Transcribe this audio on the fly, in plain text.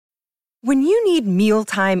When you need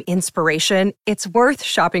mealtime inspiration, it's worth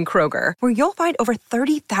shopping Kroger, where you'll find over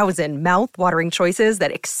 30,000 mouth-watering choices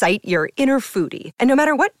that excite your inner foodie. And no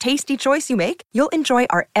matter what tasty choice you make, you'll enjoy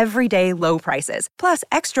our everyday low prices, plus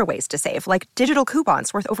extra ways to save, like digital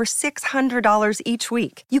coupons worth over $600 each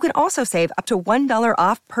week. You can also save up to $1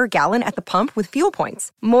 off per gallon at the pump with fuel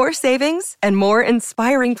points. More savings and more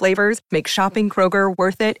inspiring flavors make shopping Kroger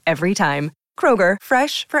worth it every time. Kroger,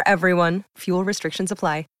 fresh for everyone. Fuel restrictions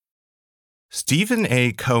apply. Stephen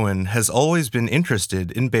A. Cohen has always been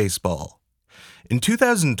interested in baseball. In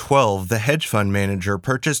 2012, the hedge fund manager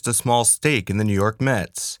purchased a small stake in the New York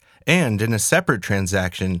Mets, and in a separate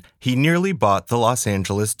transaction, he nearly bought the Los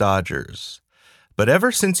Angeles Dodgers. But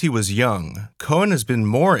ever since he was young, Cohen has been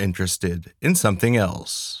more interested in something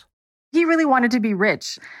else. He really wanted to be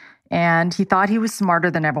rich, and he thought he was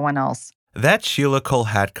smarter than everyone else. That's Sheila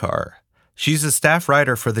Kolhatkar. She's a staff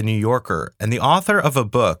writer for The New Yorker and the author of a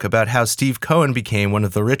book about how Steve Cohen became one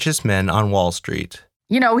of the richest men on Wall Street.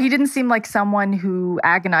 You know, he didn't seem like someone who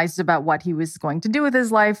agonized about what he was going to do with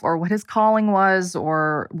his life or what his calling was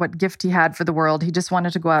or what gift he had for the world. He just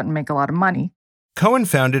wanted to go out and make a lot of money. Cohen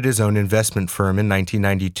founded his own investment firm in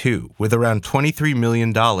 1992 with around $23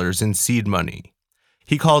 million in seed money.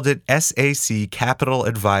 He called it SAC Capital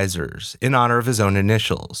Advisors in honor of his own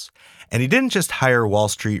initials. And he didn't just hire Wall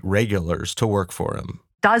Street regulars to work for him.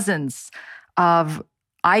 Dozens of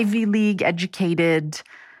Ivy League educated,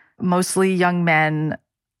 mostly young men,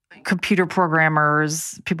 computer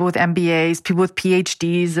programmers, people with MBAs, people with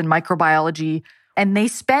PhDs in microbiology. And they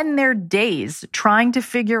spend their days trying to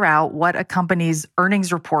figure out what a company's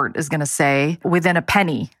earnings report is going to say within a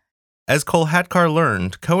penny. As Kolhatkar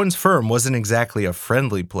learned, Cohen's firm wasn't exactly a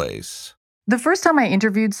friendly place. The first time I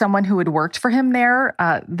interviewed someone who had worked for him there,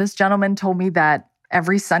 this gentleman told me that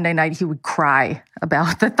every Sunday night he would cry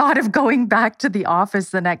about the thought of going back to the office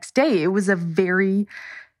the next day. It was a very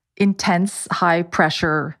intense,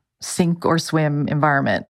 high-pressure, sink or swim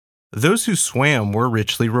environment. Those who swam were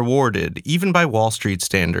richly rewarded, even by Wall Street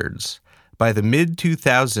standards. By the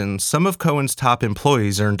mid-2000s, some of Cohen's top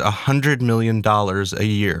employees earned $100 million a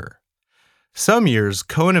year. Some years,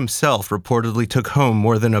 Cohen himself reportedly took home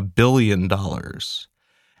more than $1 billion.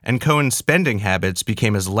 And Cohen's spending habits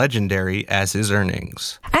became as legendary as his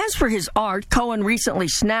earnings. As for his art, Cohen recently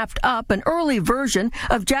snapped up an early version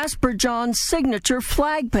of Jasper John's signature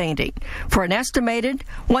flag painting for an estimated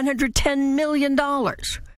 $110 million.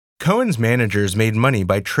 Cohen's managers made money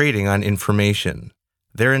by trading on information.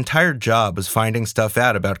 Their entire job was finding stuff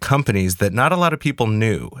out about companies that not a lot of people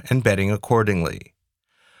knew and betting accordingly.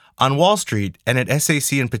 On Wall Street, and at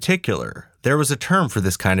SAC in particular, there was a term for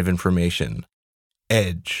this kind of information: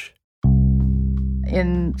 edge.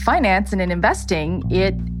 In finance and in investing,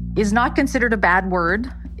 it is not considered a bad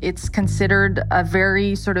word. It's considered a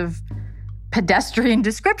very sort of pedestrian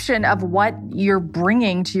description of what you're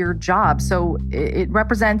bringing to your job. So it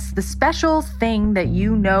represents the special thing that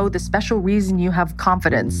you know, the special reason you have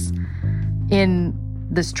confidence in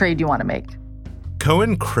this trade you want to make.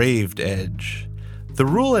 Cohen craved edge. The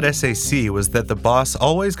rule at SAC was that the boss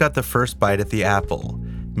always got the first bite at the apple,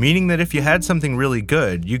 meaning that if you had something really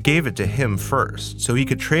good, you gave it to him first, so he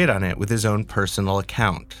could trade on it with his own personal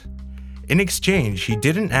account. In exchange, he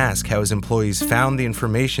didn't ask how his employees found the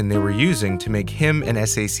information they were using to make him and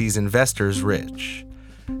SAC's investors rich.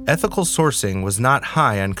 Ethical sourcing was not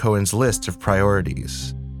high on Cohen's list of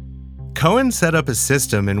priorities. Cohen set up a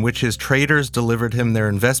system in which his traders delivered him their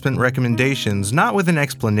investment recommendations not with an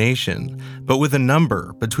explanation, but with a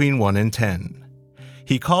number between 1 and 10.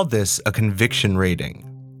 He called this a conviction rating.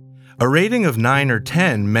 A rating of 9 or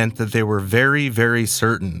 10 meant that they were very, very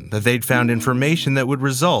certain that they'd found information that would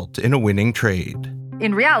result in a winning trade.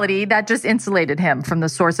 In reality, that just insulated him from the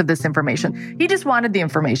source of this information. He just wanted the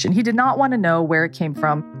information. He did not want to know where it came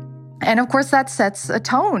from. And of course, that sets a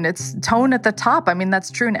tone. It's tone at the top. I mean, that's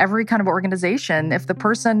true in every kind of organization. If the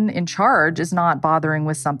person in charge is not bothering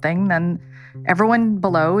with something, then everyone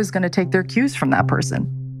below is going to take their cues from that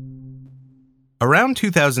person. Around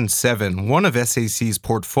 2007, one of SAC's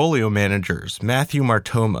portfolio managers, Matthew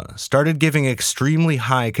Martoma, started giving extremely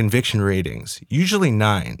high conviction ratings, usually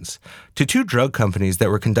 9s, to 2 drug companies that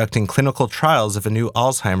were conducting clinical trials of a new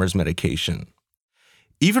Alzheimer's medication.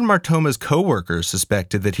 Even Martoma's coworkers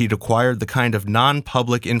suspected that he'd acquired the kind of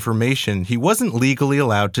non-public information he wasn't legally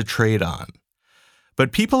allowed to trade on.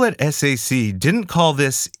 But people at SAC didn't call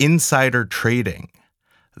this insider trading.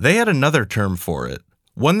 They had another term for it,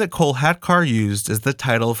 one that Kolhatkar used as the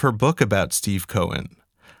title of her book about Steve Cohen,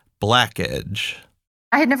 Black Edge.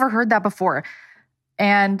 I had never heard that before.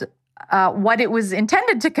 And what it was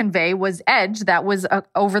intended to convey was edge that was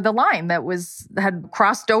over the line, had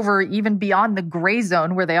crossed over even beyond the gray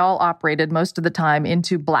zone where they all operated most of the time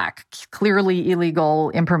into black, clearly illegal,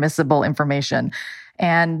 impermissible information.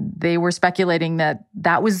 And they were speculating that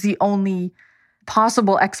that was the only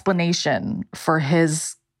possible explanation for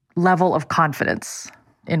his level of confidence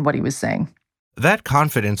in what he was saying. That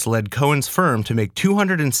confidence led Cohen's firm to make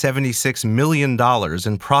 $276 million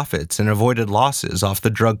in profits and avoided losses off the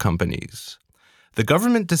drug companies. The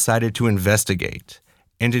government decided to investigate,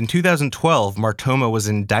 and in 2012, Martoma was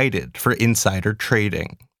indicted for insider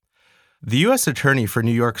trading. The U.S. Attorney for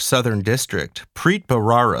New York's Southern District, Preet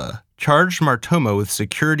Bharara, charged Martoma with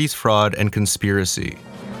securities fraud and conspiracy.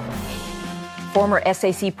 Former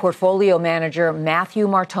SAC portfolio manager Matthew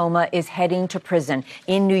Martoma is heading to prison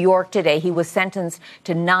in New York today. He was sentenced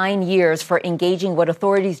to 9 years for engaging what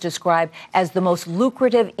authorities describe as the most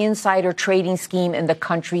lucrative insider trading scheme in the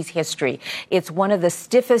country's history. It's one of the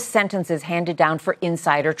stiffest sentences handed down for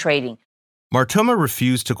insider trading. Martoma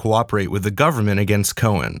refused to cooperate with the government against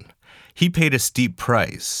Cohen. He paid a steep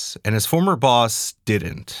price, and his former boss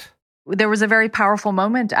didn't. There was a very powerful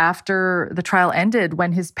moment after the trial ended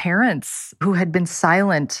when his parents, who had been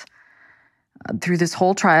silent through this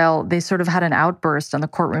whole trial, they sort of had an outburst on the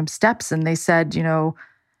courtroom steps, and they said, you know,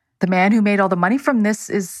 the man who made all the money from this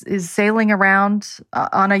is sailing around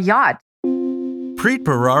on a yacht. Preet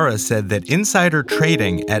Bharara said that insider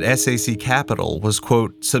trading at SAC Capital was,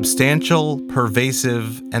 quote, substantial,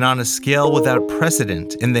 pervasive, and on a scale without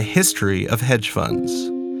precedent in the history of hedge funds.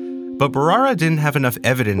 But Bharara didn't have enough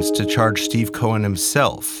evidence to charge Steve Cohen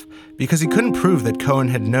himself because he couldn't prove that Cohen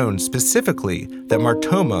had known specifically that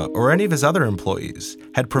Martoma or any of his other employees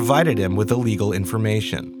had provided him with illegal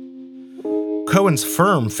information. Cohen's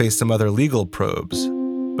firm faced some other legal probes,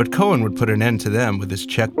 but Cohen would put an end to them with his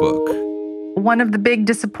checkbook. One of the big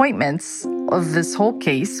disappointments of this whole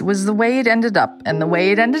case was the way it ended up. And the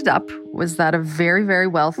way it ended up was that a very, very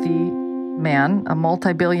wealthy man, a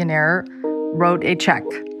multi-billionaire, wrote a check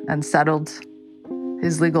and settled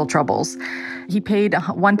his legal troubles. He paid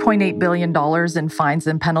 $1.8 billion in fines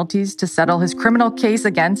and penalties to settle his criminal case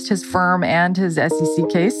against his firm and his SEC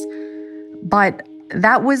case. But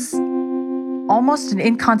that was almost an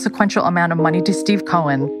inconsequential amount of money to Steve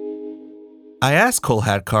Cohen. I asked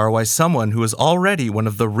Kolhatkar why someone who is already one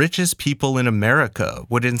of the richest people in America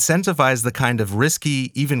would incentivize the kind of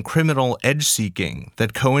risky, even criminal edge-seeking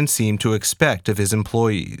that Cohen seemed to expect of his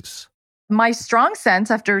employees. My strong sense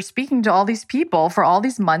after speaking to all these people for all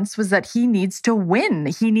these months was that he needs to win.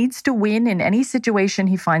 He needs to win in any situation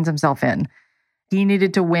he finds himself in. He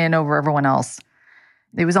needed to win over everyone else.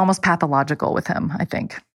 It was almost pathological with him, I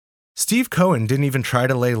think. Steve Cohen didn't even try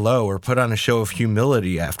to lay low or put on a show of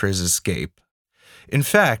humility after his escape. In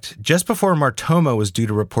fact, just before Martoma was due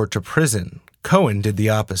to report to prison, Cohen did the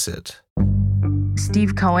opposite.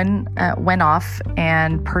 Steve Cohen went off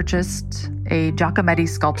and purchased a Giacometti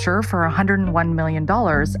sculpture for $101 million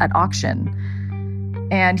at auction.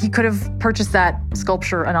 And he could have purchased that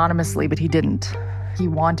sculpture anonymously, but he didn't. He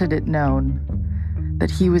wanted it known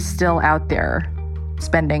that he was still out there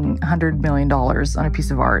spending $100 million on a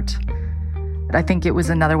piece of art. I think it was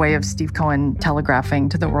another way of Steve Cohen telegraphing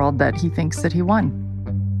to the world that he thinks that he won.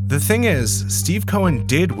 The thing is, Steve Cohen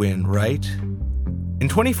did win, right? In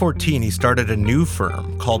 2014, he started a new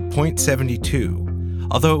firm called Point 72,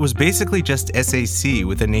 although it was basically just SAC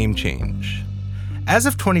with a name change. As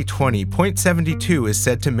of 2020, Point 72 is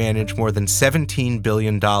said to manage more than $17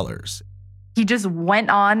 billion. He just went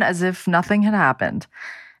on as if nothing had happened.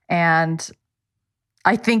 And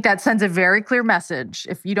I think that sends a very clear message.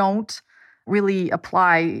 If you don't really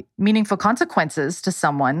apply meaningful consequences to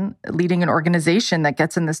someone leading an organization that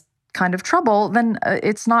gets in this kind of trouble, then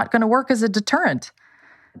it's not going to work as a deterrent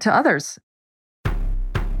to others.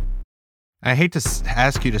 I hate to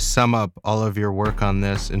ask you to sum up all of your work on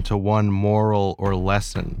this into one moral or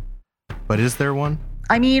lesson, but is there one?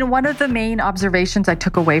 I mean, one of the main observations I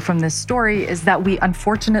took away from this story is that we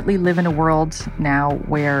unfortunately live in a world now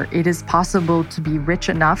where it is possible to be rich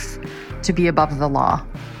enough to be above the law.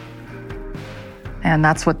 And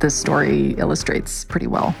that's what this story illustrates pretty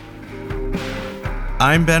well.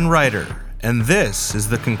 I'm Ben Ryder, and this is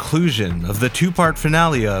the conclusion of the two-part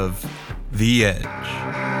finale of The Edge.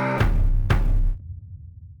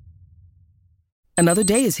 Another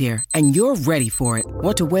day is here, and you're ready for it.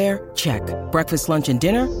 What to wear? Check. Breakfast, lunch, and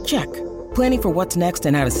dinner? Check. Planning for what's next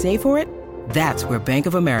and how to save for it? That's where Bank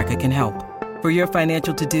of America can help. For your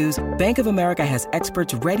financial to-dos, Bank of America has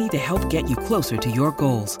experts ready to help get you closer to your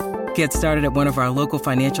goals. Get started at one of our local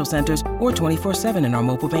financial centers or 24/7 in our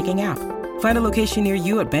mobile banking app. Find a location near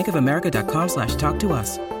you at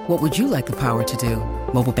bankofamerica.com/talktous. What would you like the power to do?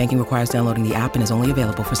 Mobile banking requires downloading the app and is only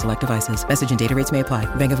available for select devices. Message and data rates may apply.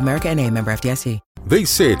 Bank of America N.A., member FDIC. They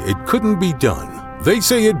said it couldn't be done. They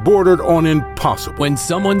say it bordered on impossible. When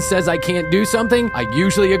someone says I can't do something, I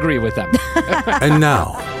usually agree with them. And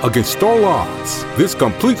now, against all odds, this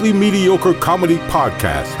completely mediocre comedy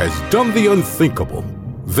podcast has done the unthinkable.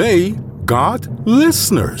 They got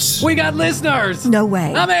listeners. We got listeners! No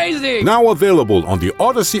way. Amazing! Now available on the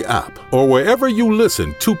Odyssey app or wherever you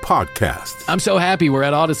listen to podcasts. I'm so happy we're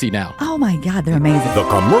at Odyssey now. Oh my God, they're amazing. The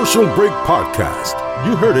Commercial Break Podcast.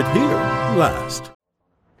 You heard it here last.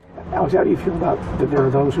 Alex, how do you feel about that there are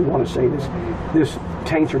those who want to say this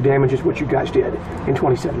taints or damages what you guys did in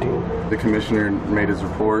 2017? The commissioner made his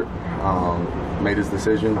report, made his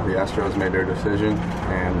decision. The Astros made their decision,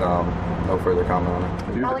 and no further comment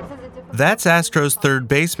on it. That's Astros third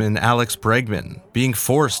baseman Alex Bregman being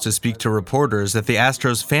forced to speak to reporters at the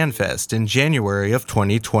Astros Fan Fest in January of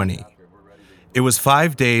 2020. It was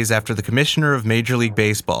 5 days after the commissioner of Major League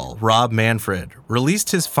Baseball, Rob Manfred,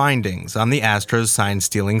 released his findings on the Astros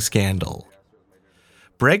sign-stealing scandal.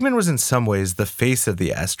 Bregman was in some ways the face of the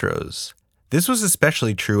Astros. This was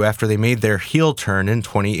especially true after they made their heel turn in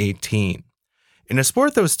 2018. In a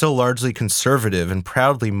sport that was still largely conservative and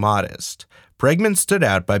proudly modest, Bregman stood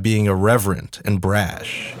out by being irreverent and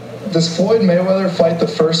brash. Does Floyd Mayweather fight the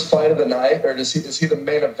first fight of the night, or is he the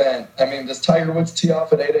main event? I mean, does Tiger Woods tee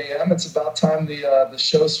off at 8 a.m.? It's about time the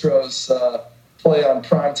Shostros play on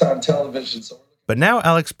primetime television. But now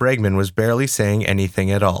Alex Bregman was barely saying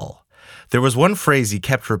anything at all. There was one phrase he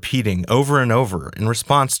kept repeating over and over in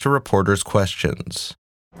response to reporters' questions.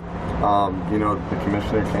 The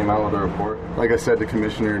commissioner came out with a report. Like I said, the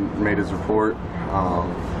commissioner made his report.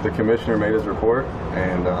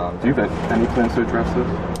 And Do you have any plans to address this?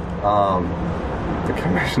 The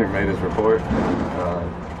commissioner made his report.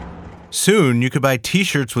 Soon, you could buy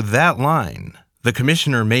t-shirts with that line, "The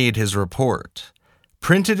commissioner made his report,"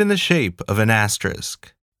 printed in the shape of an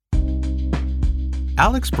asterisk.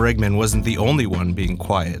 Alex Bregman wasn't the only one being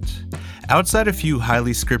quiet. Outside a few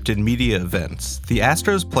highly scripted media events, the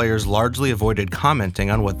Astros players largely avoided commenting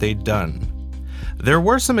on what they'd done. There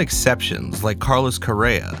were some exceptions, like Carlos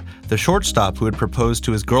Correa, the shortstop who had proposed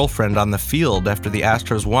to his girlfriend on the field after the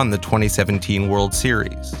Astros won the 2017 World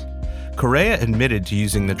Series. Correa admitted to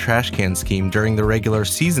using the trash can scheme during the regular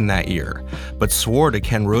season that year, but swore to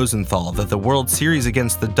Ken Rosenthal that the World Series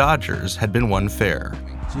against the Dodgers had been won fair.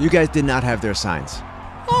 So you guys did not have their signs?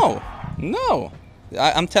 Oh, no.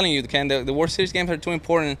 I'm telling you, Ken, the World Series games are too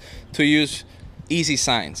important to use easy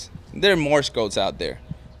signs. There are Morse codes out there.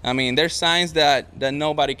 I mean, there's signs that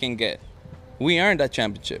nobody can get. We earned that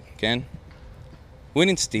championship, Ken. We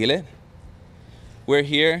didn't steal it. We're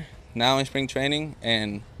here now in spring training,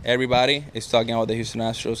 and everybody is talking about the Houston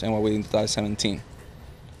Astros and what we did in 2017.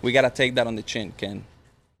 We got to take that on the chin, Ken.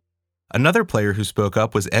 Another player who spoke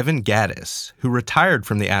up was Evan Gattis, who retired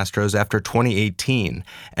from the Astros after 2018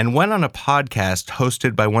 and went on a podcast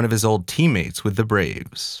hosted by one of his old teammates with the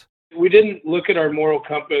Braves. We didn't look at our moral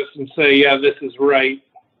compass and say, yeah, this is right.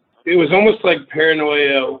 It was almost like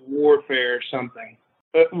paranoia warfare or something.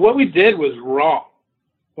 But what we did was wrong.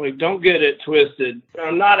 Like, don't get it twisted.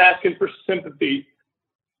 I'm not asking for sympathy.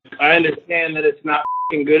 I understand that it's not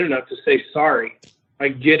good enough to say sorry. I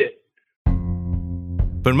get it.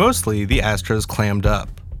 But mostly, the Astros clammed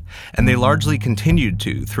up, and they largely continued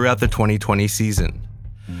to throughout the 2020 season.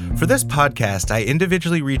 For this podcast, I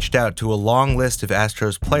individually reached out to a long list of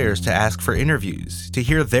Astros players to ask for interviews, to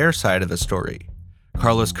hear their side of the story.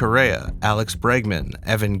 Carlos Correa, Alex Bregman,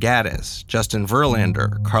 Evan Gattis, Justin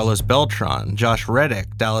Verlander, Carlos Beltran, Josh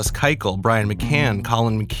Reddick, Dallas Keuchel, Brian McCann,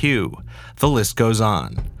 Colin McHugh. The list goes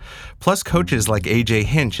on. Plus coaches like AJ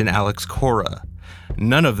Hinch and Alex Cora.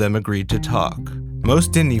 None of them agreed to talk.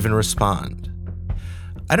 Most didn't even respond.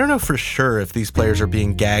 I don't know for sure if these players are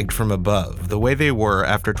being gagged from above, the way they were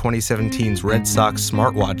after 2017's Red Sox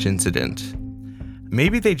smartwatch incident.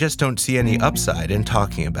 Maybe they just don't see any upside in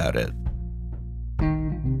talking about it.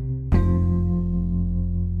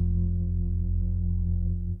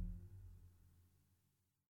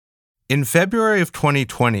 In February of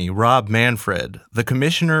 2020, Rob Manfred, the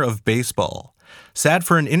commissioner of baseball, sat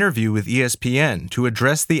for an interview with ESPN to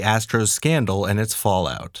address the Astros scandal and its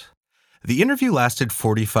fallout. The interview lasted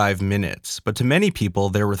 45 minutes, but to many people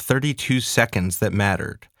there were 32 seconds that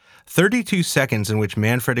mattered. 32 seconds in which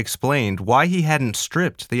Manfred explained why he hadn't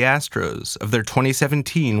stripped the Astros of their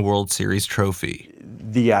 2017 World Series trophy.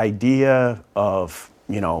 The idea of,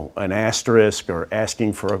 an asterisk or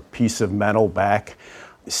asking for a piece of metal back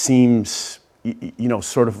seems,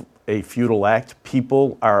 sort of a futile act.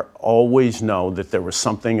 People always know that there was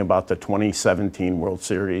something about the 2017 World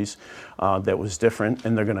Series that was different,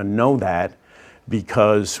 and they're going to know that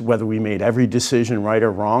because whether we made every decision right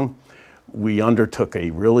or wrong, we undertook a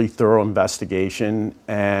really thorough investigation,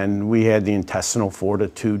 and we had the intestinal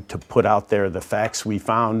fortitude to put out there the facts we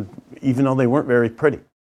found, even though they weren't very pretty.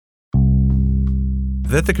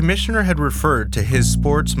 That the commissioner had referred to his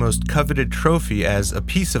sport's most coveted trophy as a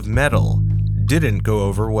piece of metal didn't go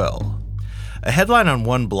over well. A headline on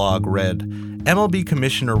one blog read, MLB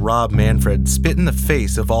Commissioner Rob Manfred spit in the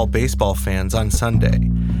face of all baseball fans on Sunday,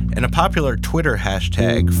 and a popular Twitter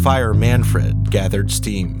hashtag, #FireManfred, gathered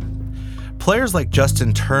steam. Players like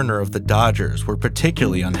Justin Turner of the Dodgers were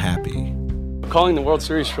particularly unhappy. Calling the World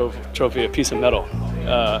Series trophy a piece of metal.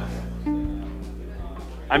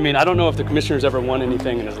 I mean, I don't know if the commissioner's ever won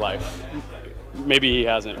anything in his life. Maybe he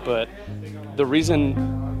hasn't, but the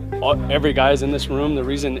reason every guy is in this room, the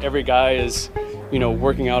reason every guy is,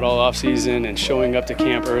 working out all off season and showing up to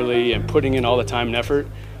camp early and putting in all the time and effort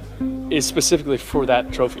is specifically for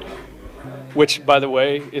that trophy, which, by the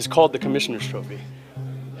way, is called the commissioner's trophy.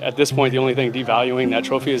 At this point, the only thing devaluing that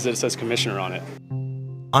trophy is that it says commissioner on it.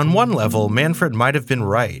 On one level, Manfred might have been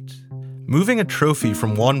right. Moving a trophy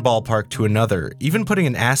from one ballpark to another, even putting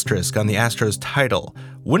an asterisk on the Astros title,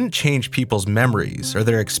 wouldn't change people's memories or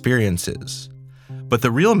their experiences. But the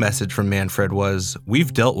real message from Manfred was,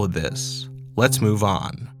 we've dealt with this. Let's move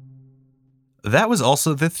on. That was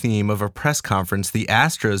also the theme of a press conference the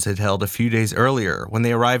Astros had held a few days earlier when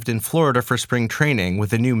they arrived in Florida for spring training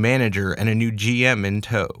with a new manager and a new GM in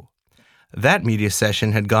tow. That media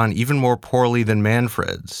session had gone even more poorly than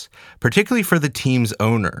Manfred's, particularly for the team's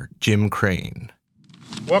owner, Jim Crane.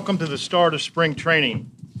 Welcome to the start of spring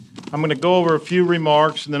training. I'm going to go over a few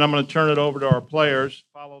remarks, and then I'm going to turn it over to our players.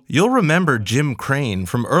 You'll remember Jim Crane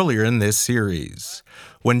from earlier in this series.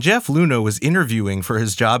 When Jeff Luhnow was interviewing for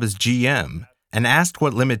his job as GM and asked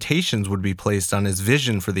what limitations would be placed on his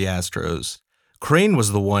vision for the Astros, Crane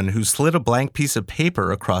was the one who slid a blank piece of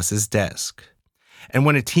paper across his desk. And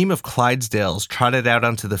when a team of Clydesdales trotted out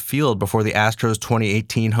onto the field before the Astros'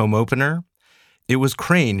 2018 home opener, it was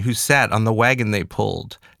Crane who sat on the wagon they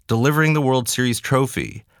pulled, delivering the World Series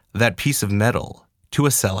trophy, that piece of metal, to a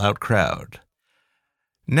sellout crowd.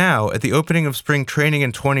 Now, at the opening of spring training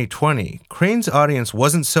in 2020, Crane's audience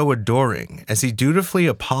wasn't so adoring as he dutifully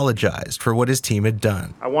apologized for what his team had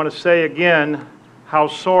done. I want to say again how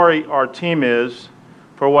sorry our team is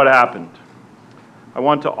for what happened. I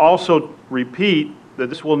want to also repeat that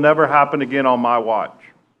this will never happen again on my watch.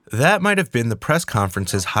 That might have been the press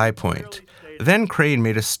conference's high point. Then Crane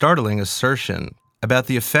made a startling assertion about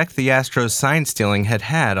the effect the Astros sign stealing had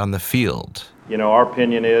had on the field. Our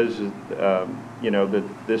opinion is, that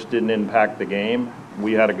this didn't impact the game.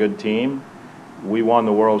 We had a good team. We won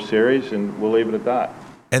the World Series, and we'll leave it at that.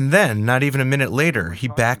 And then, not even a minute later, he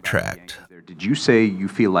backtracked. Did you say you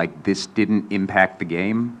feel like this didn't impact the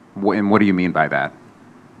game? And what do you mean by that?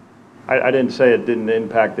 I didn't say it didn't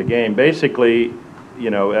impact the game. Basically,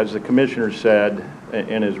 as the commissioner said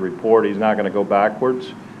in his report, he's not going to go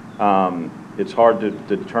backwards. It's hard to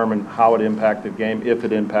determine how it impacted the game, if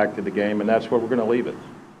it impacted the game, and that's where we're going to leave it.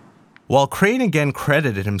 While Crane again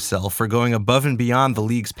credited himself for going above and beyond the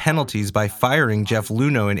league's penalties by firing Jeff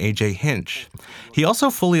Luhnow and A.J. Hinch, he also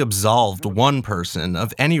fully absolved one person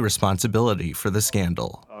of any responsibility for the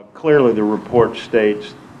scandal. Clearly, the report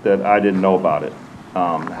states that I didn't know about it.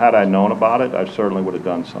 Had I known about it, I certainly would have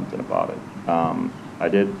done something about it. I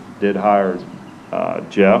did hire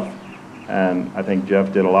Jeff, and I think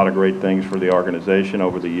Jeff did a lot of great things for the organization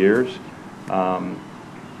over the years.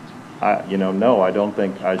 No, I don't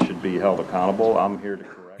think I should be held accountable. I'm here to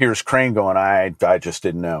correct. Here's Crane going, I just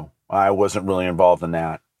didn't know. I wasn't really involved in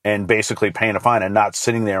that. And basically paying a fine and not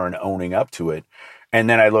sitting there and owning up to it. And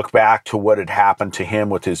then I look back to what had happened to him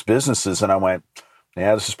with his businesses, and I went,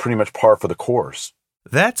 yeah, this is pretty much par for the course.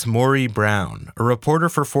 That's Maury Brown, a reporter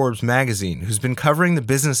for Forbes magazine who's been covering the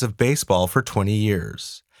business of baseball for 20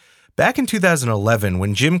 years. Back in 2011,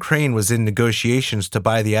 when Jim Crane was in negotiations to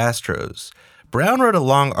buy the Astros, Brown wrote a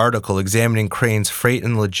long article examining Crane's freight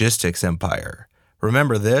and logistics empire.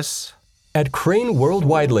 Remember this? At Crane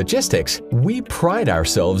Worldwide Logistics, we pride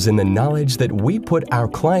ourselves in the knowledge that we put our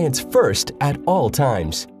clients first at all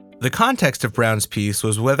times. The context of Brown's piece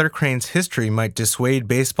was whether Crane's history might dissuade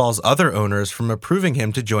baseball's other owners from approving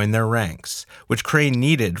him to join their ranks, which Crane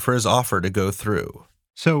needed for his offer to go through.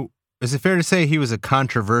 So, is it fair to say he was a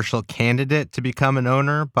controversial candidate to become an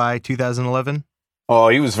owner by 2011? Oh,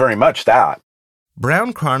 he was very much that.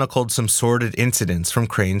 Brown chronicled some sordid incidents from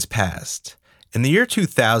Crane's past. In the year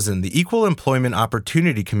 2000, the Equal Employment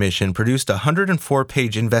Opportunity Commission produced a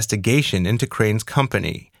 104-page investigation into Crane's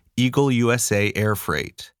company, Eagle USA Air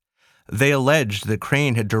Freight. They alleged that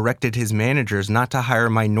Crane had directed his managers not to hire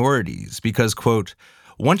minorities because, quote,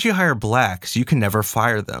 once you hire blacks, you can never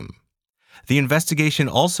fire them. The investigation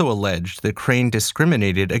also alleged that Crane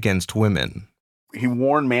discriminated against women. He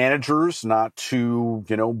warned managers not to,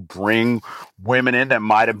 bring women in that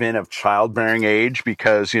might have been of childbearing age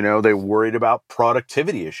because, they worried about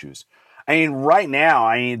productivity issues. I mean, right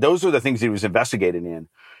now, those are the things he was investigated in.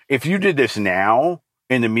 If you did this now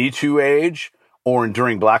in the Me Too age or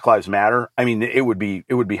during Black Lives Matter, it would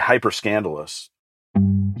be hyper scandalous.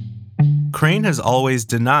 Crane has always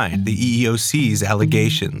denied the EEOC's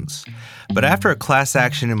allegations. But after a class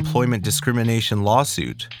action employment discrimination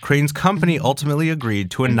lawsuit, Crane's company ultimately agreed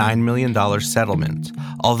to a $9 million settlement,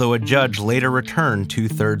 although a judge later returned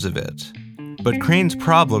 2/3 of it. But Crane's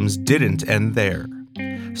problems didn't end there.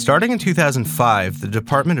 Starting in 2005, the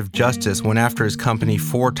Department of Justice went after his company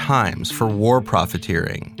 4 times for war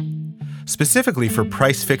profiteering. Specifically for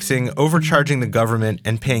price fixing, overcharging the government,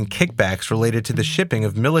 and paying kickbacks related to the shipping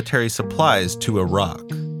of military supplies to Iraq.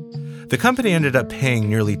 The company ended up paying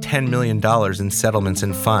nearly $10 million in settlements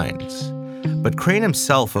and fines. But Crane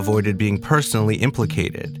himself avoided being personally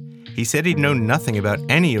implicated. He said he'd known nothing about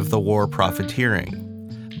any of the war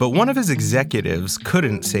profiteering. But one of his executives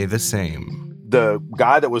couldn't say the same. The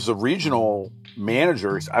guy that was the regional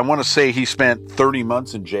manager, I want to say he spent 30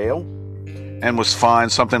 months in jail and was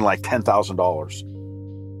fined something like $10,000.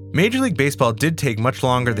 Major League Baseball did take much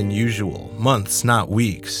longer than usual, months, not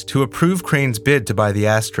weeks, to approve Crane's bid to buy the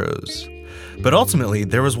Astros. But ultimately,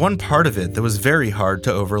 there was one part of it that was very hard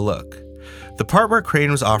to overlook. The part where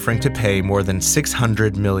Crane was offering to pay more than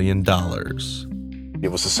 $600 million.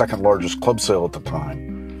 It was the second largest club sale at the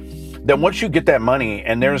time. Then once you get that money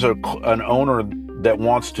and there's an owner that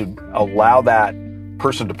wants to allow that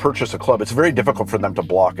person to purchase a club, it's very difficult for them to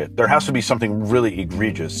block it. There has to be something really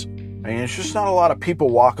egregious. It's just not a lot of people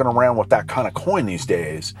walking around with that kind of coin these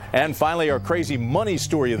days. And finally, our crazy money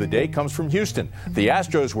story of the day comes from Houston. The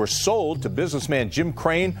Astros were sold to businessman Jim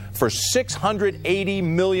Crane for $680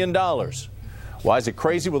 million. Why is it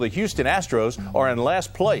crazy? Well, the Houston Astros are in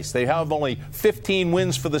last place. They have only 15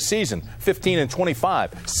 wins for the season,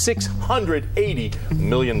 15-25, $680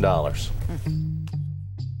 million.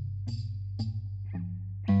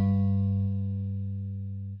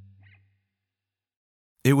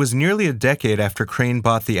 It was nearly a decade after Crane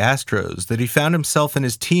bought the Astros that he found himself and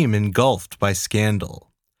his team engulfed by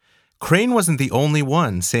scandal. Crane wasn't the only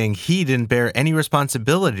one saying he didn't bear any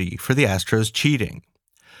responsibility for the Astros cheating.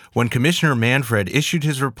 When Commissioner Manfred issued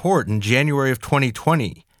his report in January of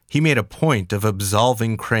 2020, he made a point of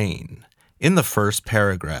absolving Crane. In the first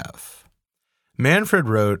paragraph, Manfred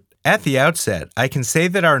wrote, "At the outset, I can say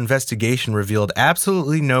that our investigation revealed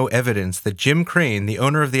absolutely no evidence that Jim Crane, the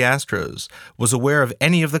owner of the Astros, was aware of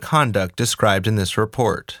any of the conduct described in this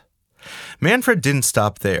report." Manfred didn't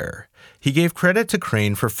stop there. He gave credit to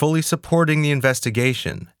Crane for fully supporting the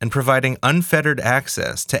investigation and providing unfettered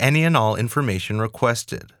access to any and all information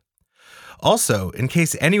requested. Also, in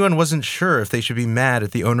case anyone wasn't sure if they should be mad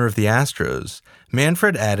at the owner of the Astros,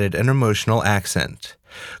 Manfred added an emotional accent.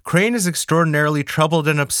 Crane is extraordinarily troubled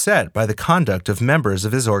and upset by the conduct of members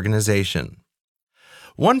of his organization.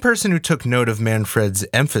 One person who took note of Manfred's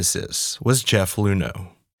emphasis was Jeff Luhnow.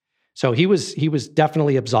 So he was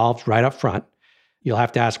definitely absolved right up front. You'll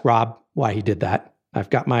have to ask Rob why he did that. I've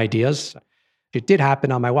got my ideas. It did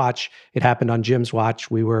happen on my watch. It happened on Jim's watch.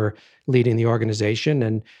 We were leading the organization,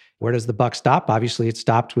 and where does the buck stop? Obviously, it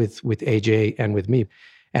stopped with AJ and with me,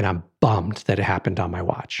 and I'm bummed that it happened on my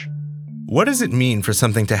watch. What does it mean for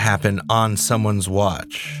something to happen on someone's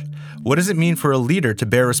watch? What does it mean for a leader to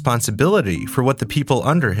bear responsibility for what the people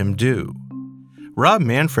under him do? Rob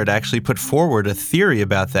Manfred actually put forward a theory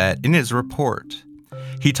about that in his report.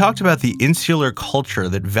 He talked about the insular culture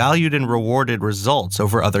that valued and rewarded results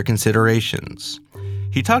over other considerations.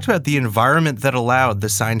 He talked about the environment that allowed the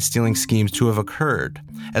sign-stealing schemes to have occurred,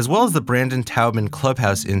 as well as the Brandon Taubman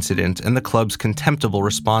clubhouse incident and the club's contemptible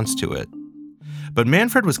response to it. But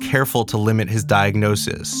Manfred was careful to limit his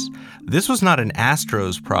diagnosis. This was not an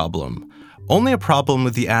Astros problem, only a problem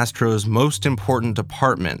with the Astros' most important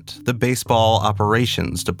department, the baseball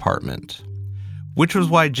operations department. Which was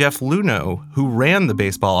why Jeff Luhnow, who ran the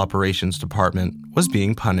baseball operations department, was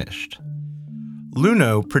being punished.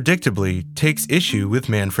 Luhnow, predictably, takes issue with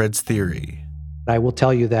Manfred's theory. I will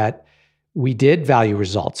tell you that we did value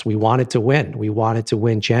results. We wanted to win. We wanted to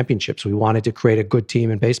win championships. We wanted to create a good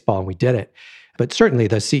team in baseball, and we did it. But certainly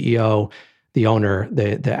the CEO, the owner,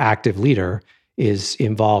 the active leader is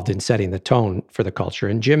involved in setting the tone for the culture.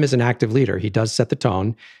 And Jim is an active leader. He does set the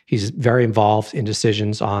tone. He's very involved in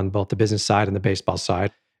decisions on both the business side and the baseball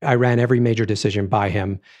side. I ran every major decision by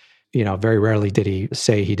him. Very rarely did he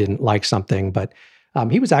say he didn't like something, but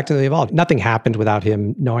he was actively involved. Nothing happened without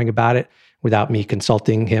him knowing about it, without me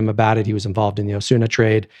consulting him about it. He was involved in the Osuna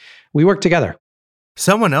trade. We worked together.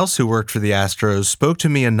 Someone else who worked for the Astros spoke to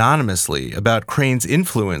me anonymously about Crane's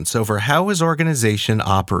influence over how his organization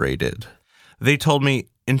operated. They told me,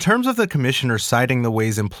 in terms of the commissioner citing the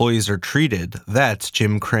ways employees are treated, that's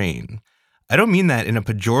Jim Crane. I don't mean that in a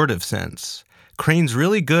pejorative sense. Crane's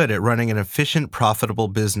really good at running an efficient, profitable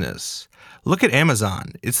business. Look at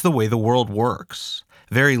Amazon. It's the way the world works.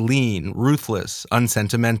 Very lean, ruthless,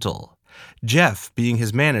 unsentimental. Jeff, being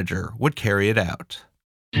his manager, would carry it out.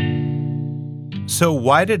 So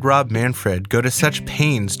why did Rob Manfred go to such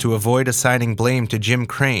pains to avoid assigning blame to Jim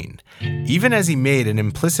Crane, even as he made an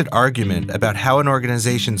implicit argument about how an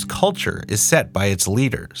organization's culture is set by its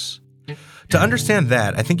leaders? To understand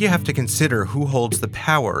that, I think you have to consider who holds the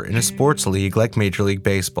power in a sports league like Major League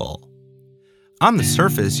Baseball. On the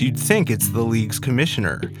surface, you'd think it's the league's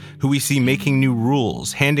commissioner, who we see making new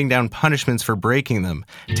rules, handing down punishments for breaking them,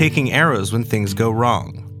 taking arrows when things go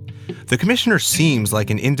wrong. The commissioner seems like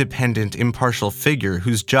an independent, impartial figure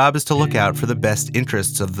whose job is to look out for the best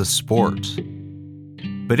interests of the sport.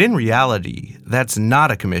 But in reality, that's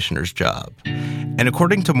not a commissioner's job. And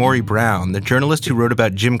according to Maury Brown, the journalist who wrote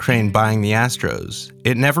about Jim Crane buying the Astros,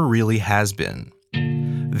 it never really has been.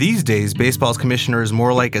 These days, baseball's commissioner is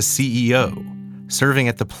more like a CEO, serving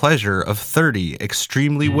at the pleasure of 30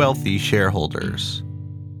 extremely wealthy shareholders.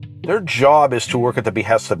 Their job is to work at the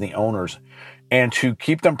behest of the owners and to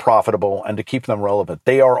keep them profitable and to keep them relevant.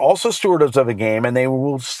 They are also stewards of a game, and they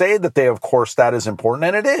will say that of course, that is important,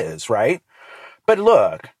 and it is, right? But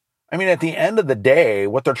look, at the end of the day,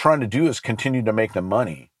 what they're trying to do is continue to make them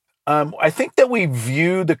money. I think that we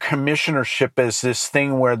view the commissionership as this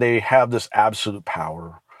thing where they have this absolute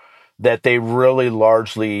power, that they really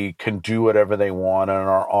largely can do whatever they want and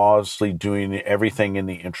are obviously doing everything in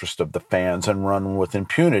the interest of the fans and run with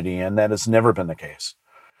impunity, and that has never been the case.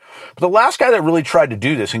 But the last guy that really tried to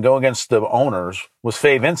do this and go against the owners was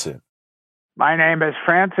Fay Vincent. My name is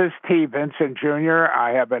Francis T. Vincent Jr.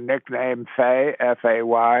 I have a nickname Fay,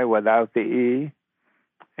 F-A-Y, without the E.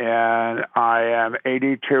 And I am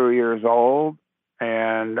 82 years old,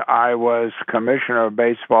 and I was commissioner of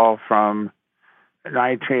baseball from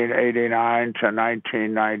 1989 to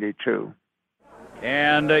 1992.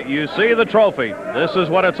 And you see the trophy. This is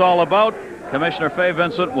what it's all about. Commissioner Fay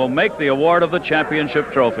Vincent will make the award of the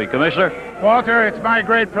championship trophy. Commissioner? Walter, it's my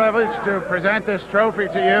great privilege to present this trophy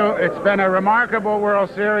to you. It's been a remarkable World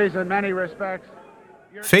Series in many respects.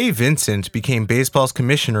 Fay Vincent became baseball's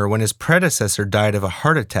commissioner when his predecessor died of a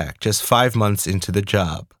heart attack just 5 months into the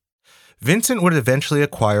job. Vincent would eventually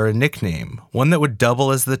acquire a nickname, one that would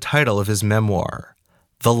double as the title of his memoir,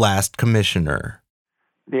 The Last Commissioner.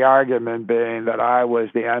 The argument being that I was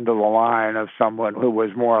the end of the line of someone who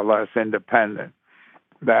was more or less independent.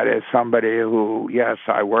 That is, somebody who, yes,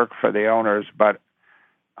 I worked for the owners, but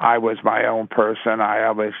I was my own person. I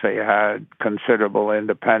obviously had considerable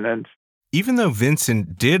independence. Even though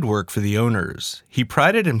Vincent did work for the owners, he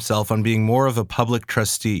prided himself on being more of a public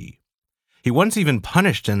trustee. He once even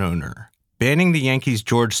punished an owner, banning the Yankees'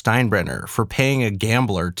 George Steinbrenner for paying a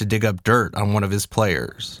gambler to dig up dirt on one of his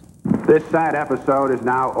players. This sad episode is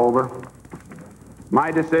now over.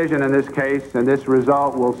 My decision in this case and this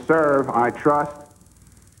result will serve, I trust,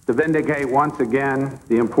 to vindicate once again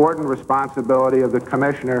the important responsibility of the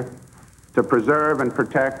commissioner to preserve and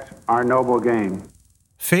protect our noble game.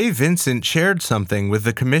 Fay Vincent shared something with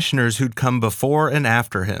the commissioners who'd come before and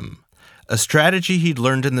after him, a strategy he'd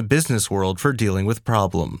learned in the business world for dealing with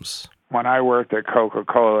problems. When I worked at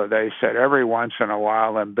Coca-Cola, they said every once in a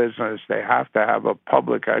while in business they have to have a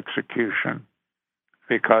public execution,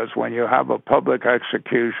 because when you have a public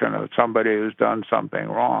execution of somebody who's done something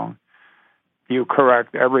wrong, you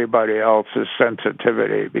correct everybody else's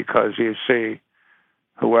sensitivity, because you see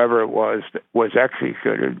whoever it was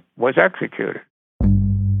executed was executed.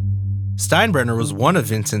 Steinbrenner was one of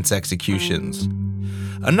Vincent's executions.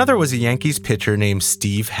 Another was a Yankees pitcher named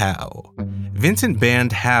Steve Howe. Vincent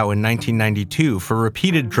banned Howe in 1992 for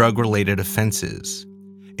repeated drug-related offenses.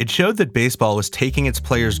 It showed that baseball was taking its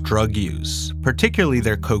players' drug use, particularly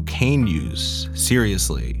their cocaine use,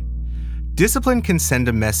 seriously. Discipline can send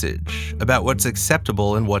a message about what's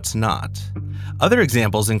acceptable and what's not. Other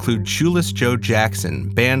examples include shoeless Joe Jackson,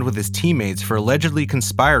 banned with his teammates for allegedly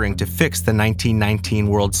conspiring to fix the 1919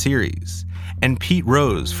 World Series, and Pete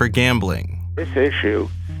Rose for gambling. This issue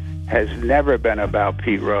has never been about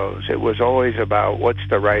Pete Rose. It was always about what's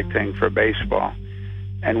the right thing for baseball.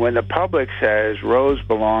 And when the public says Rose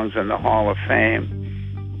belongs in the Hall of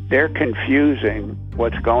Fame, they're confusing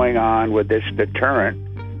what's going on with this deterrent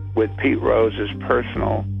with Pete Rose's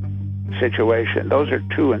personal situation. Those are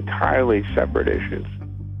two entirely separate issues.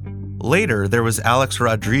 Later, there was Alex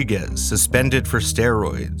Rodriguez, suspended for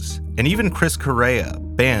steroids, and even Chris Correa,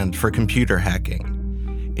 banned for computer hacking.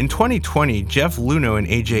 In 2020, Jeff Luhnow and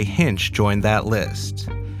AJ Hinch joined that list.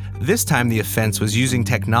 This time, the offense was using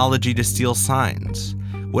technology to steal signs.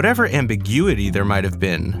 Whatever ambiguity there might have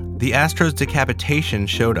been, the Astros' decapitation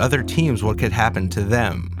showed other teams what could happen to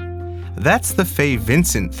them. That's the Fay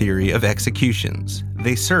Vincent theory of executions.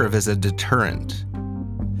 They serve as a deterrent.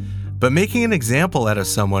 But making an example out of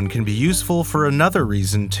someone can be useful for another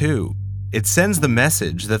reason too. It sends the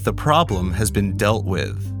message that the problem has been dealt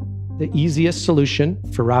with. The easiest solution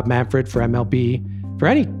for Rob Manfred, for MLB, for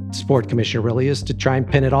any sport commissioner really, is to try and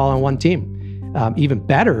pin it all on one team. Even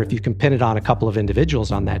better if you can pin it on a couple of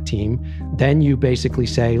individuals on that team. Then you basically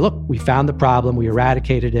say, look, we found the problem, we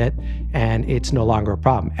eradicated it, and it's no longer a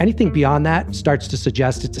problem. Anything beyond that starts to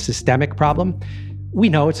suggest it's a systemic problem. We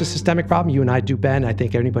know it's a systemic problem. You and I do, Ben. I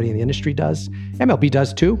think everybody in the industry does. MLB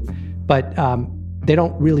does too, but they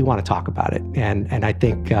don't really want to talk about it. And I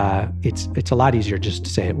think it's a lot easier just to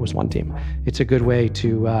say it was one team. It's a good way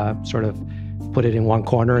to sort of put it in one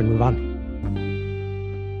corner and move on.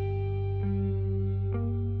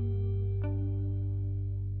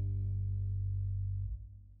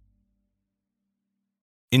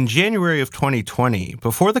 In January of 2020,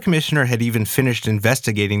 before the commissioner had even finished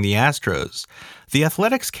investigating the Astros, the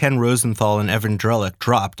Athletics' Ken Rosenthal and Evan Drellich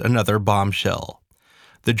dropped another bombshell.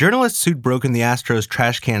 The journalists who'd broken the Astros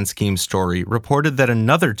trash can scheme story reported that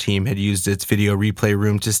another team had used its video replay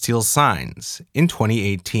room to steal signs in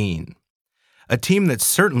 2018. A team that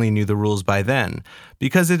certainly knew the rules by then,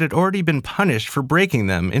 because it had already been punished for breaking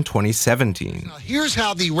them in 2017. Now, here's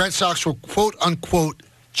how the Red Sox were quote-unquote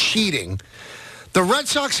cheating. The Red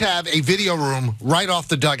Sox have a video room right off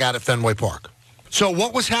the dugout at Fenway Park. So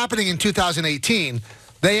what was happening in 2018,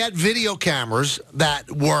 they had video cameras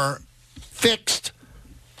that were fixed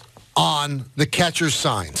on the catcher's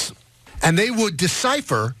signs. And they would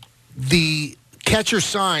decipher the catcher's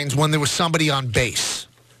signs when there was somebody on base.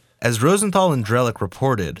 As Rosenthal and Drellich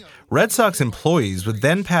reported, Red Sox employees would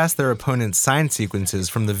then pass their opponent's sign sequences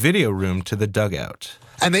from the video room to the dugout.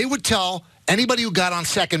 And they would tell anybody who got on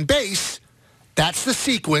second base, that's the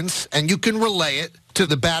sequence, and you can relay it to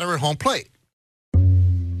the batter at home plate.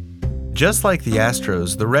 Just like the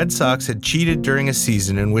Astros, the Red Sox had cheated during a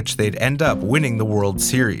season in which they'd end up winning the World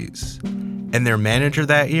Series. And their manager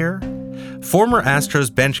that year? Former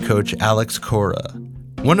Astros bench coach Alex Cora,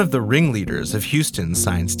 one of the ringleaders of Houston's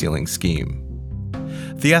sign-stealing scheme.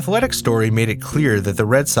 The Athletic story made it clear that the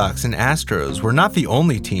Red Sox and Astros were not the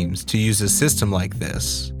only teams to use a system like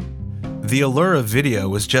this. The allure of video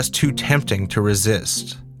was just too tempting to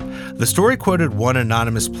resist. The story quoted one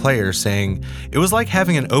anonymous player saying, "It was like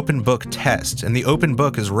having an open book test, and the open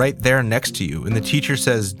book is right there next to you, and the teacher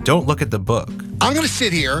says, don't look at the book." I'm going to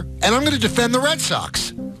sit here, and I'm going to defend the Red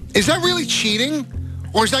Sox. Is that really cheating,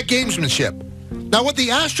 or is that gamesmanship? Now, what the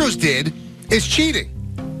Astros did is cheating,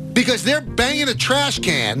 because they're banging a trash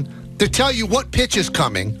can to tell you what pitch is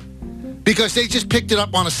coming, because they just picked it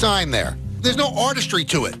up on a sign there. There's no artistry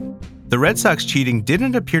to it. The Red Sox cheating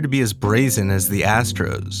didn't appear to be as brazen as the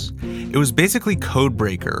Astros. It was basically code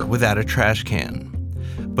breaker without a trash can.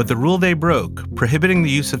 But the rule they broke, prohibiting the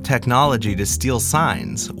use of technology to steal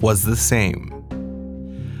signs, was the same.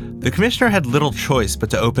 The commissioner had little choice but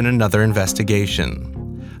to open another investigation.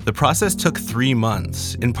 The process took 3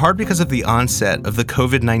 months, in part because of the onset of the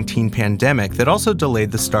COVID-19 pandemic that also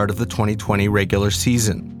delayed the start of the 2020 regular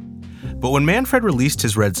season. But when Manfred released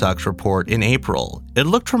his Red Sox report in April, it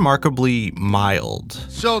looked remarkably mild.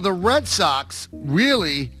 So the Red Sox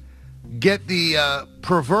really get the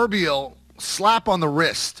proverbial slap on the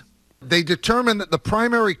wrist. They determined that the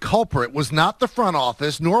primary culprit was not the front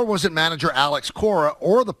office, nor was it manager Alex Cora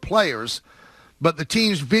or the players, but the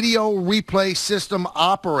team's video replay system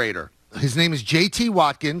operator. His name is J.T.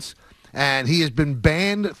 Watkins, and he has been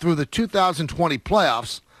banned through the 2020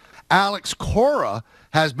 playoffs. Alex Cora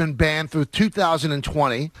has been banned through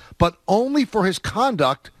 2020, but only for his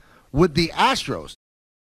conduct with the Astros.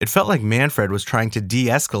 It felt like Manfred was trying to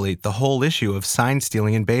de-escalate the whole issue of sign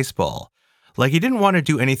stealing in baseball. Like he didn't want to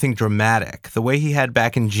do anything dramatic, the way he had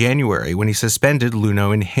back in January when he suspended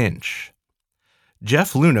Luhnow and Hinch.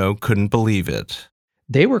 Jeff Luhnow couldn't believe it.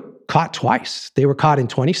 They were caught twice. They were caught in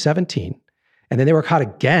 2017, and then they were caught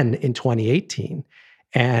again in 2018.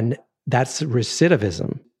 And that's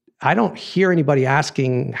recidivism. I don't hear anybody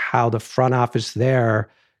asking how the front office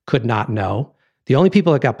there could not know. The only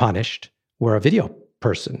people that got punished were a video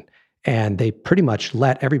person, and they pretty much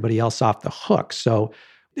let everybody else off the hook. So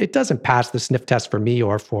it doesn't pass the sniff test for me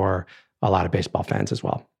or for a lot of baseball fans as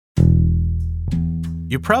well.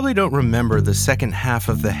 You probably don't remember the second half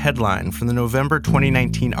of the headline from the November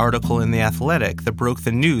 2019 article in The Athletic that broke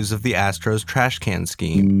the news of the Astros trash can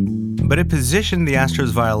scheme. But it positioned the Astros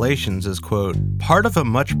violations as, quote, part of a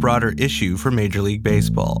much broader issue for Major League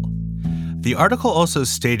Baseball. The article also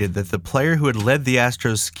stated that the player who had led the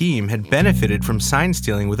Astros scheme had benefited from sign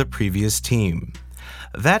stealing with a previous team.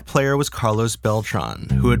 That player was Carlos Beltran,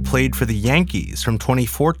 who had played for the Yankees from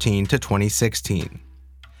 2014 to 2016.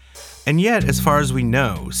 And yet, as far as we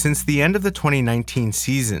know, since the end of the 2019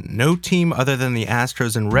 season, no team other than the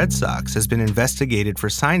Astros and Red Sox has been investigated for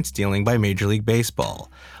sign stealing by Major League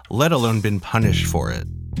Baseball, let alone been punished for it.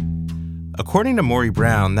 According to Maury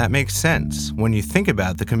Brown, that makes sense when you think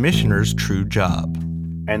about the commissioner's true job.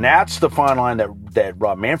 And that's the fine line that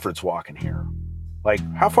Rob Manfred's walking here. Like,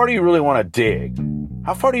 how far do you really want to dig?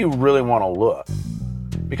 How far do you really want to look?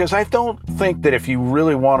 Because I don't think that if you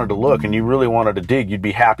really wanted to look and you really wanted to dig, you'd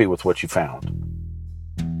be happy with what you found.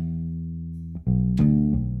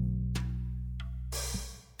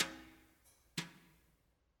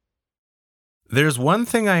 There's one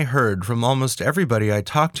thing I heard from almost everybody I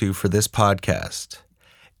talked to for this podcast.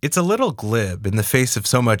 It's a little glib in the face of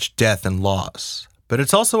so much death and loss, but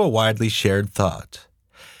it's also a widely shared thought.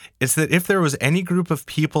 It's that if there was any group of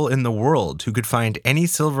people in the world who could find any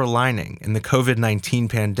silver lining in the COVID-19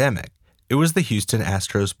 pandemic, it was the Houston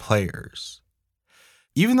Astros players.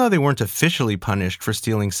 Even though they weren't officially punished for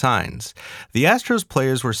stealing signs, the Astros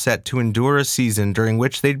players were set to endure a season during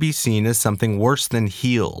which they'd be seen as something worse than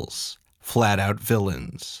heels, flat-out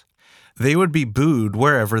villains. They would be booed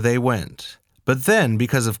wherever they went. But then,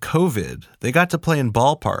 because of COVID, they got to play in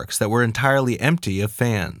ballparks that were entirely empty of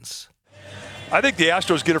fans. I think the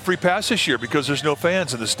Astros get a free pass this year because there's no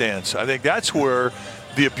fans in the stands. I think that's where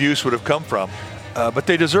the abuse would have come from. But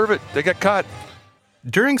they deserve it. They got caught.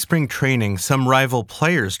 During spring training, some rival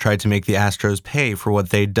players tried to make the Astros pay for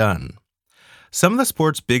what they'd done. Some of the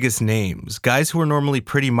sport's biggest names, guys who were normally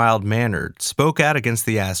pretty mild-mannered, spoke out against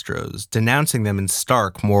the Astros, denouncing them in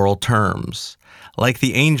stark moral terms, like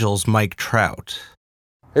the Angels' Mike Trout.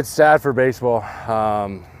 It's sad for baseball.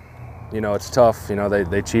 It's tough.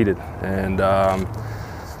 They cheated, and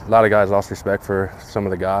a lot of guys lost respect for some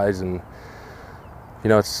of the guys, and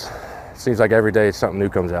it seems like every day something new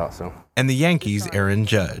comes out. So. And the Yankees' Aaron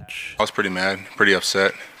Judge. I was pretty mad, pretty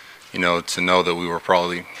upset. To know that we were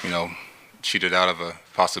probably cheated out of a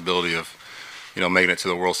possibility of making it to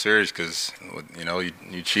the World Series because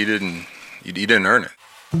you cheated and you didn't earn it.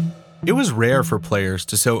 It was rare for players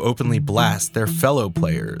to so openly blast their fellow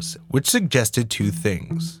players, which suggested two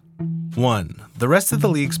things. One, the rest of the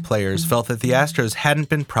league's players felt that the Astros hadn't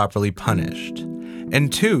been properly punished.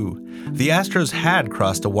 And two, the Astros had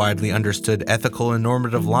crossed a widely understood ethical and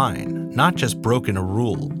normative line, not just broken a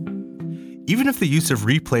rule. Even if the use of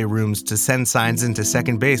replay rooms to send signs into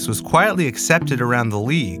second base was quietly accepted around the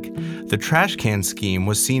league, the trash can scheme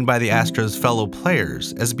was seen by the Astros' fellow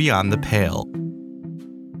players as beyond the pale.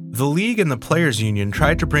 The league and the players' union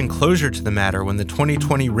tried to bring closure to the matter when the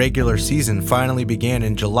 2020 regular season finally began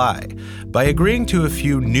in July by agreeing to a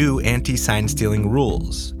few new anti-sign stealing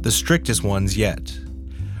rules, the strictest ones yet.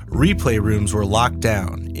 Replay rooms were locked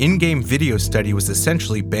down, in-game video study was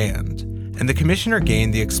essentially banned, and the commissioner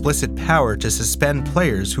gained the explicit power to suspend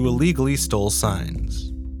players who illegally stole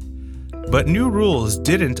signs. But new rules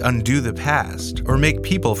didn't undo the past or make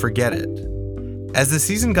people forget it. As the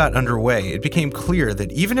season got underway, it became clear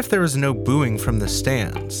that even if there was no booing from the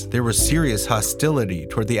stands, there was serious hostility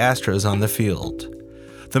toward the Astros on the field.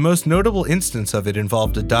 The most notable instance of it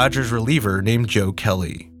involved a Dodgers reliever named Joe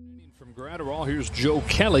Kelly. From Gratterall, here's Joe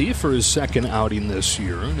Kelly for his second outing this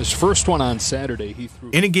year. In his first one on Saturday, he threw...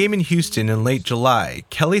 In a game in Houston in late July,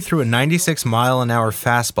 Kelly threw a 96-mile-an-hour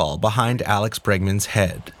fastball behind Alex Bregman's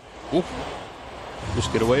head. Ooh.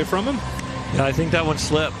 Just get away from him? Yeah, I think that one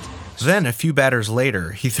slipped. Then, a few batters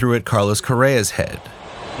later, he threw at Carlos Correa's head.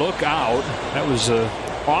 Look out. That was an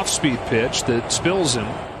off-speed pitch that spills him.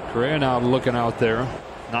 Correa now looking out there.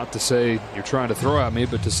 Not to say you're trying to throw at me,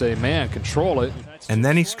 but to say, man, control it. And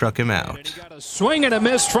then he struck him out. A swing and a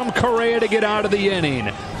miss from Correa to get out of the inning.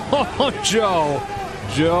 Oh,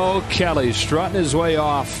 Joe Kelly strutting his way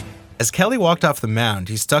off. As Kelly walked off the mound,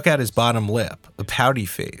 he stuck out his bottom lip, a pouty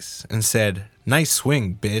face, and said, "Nice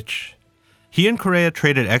swing, bitch." He and Correa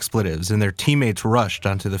traded expletives, and their teammates rushed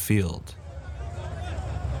onto the field.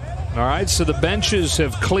 All right, so the benches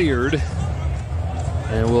have cleared.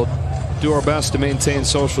 And we'll do our best to maintain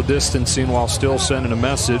social distancing while still sending a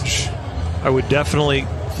message. I would definitely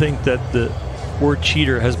think that the word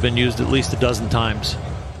cheater has been used at least a dozen times.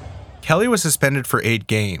 Kelly was suspended for 8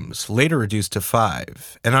 games, later reduced to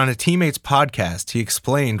 5, and on a teammate's podcast, he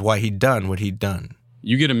explained why he'd done what he'd done.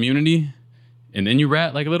 You get immunity, and then you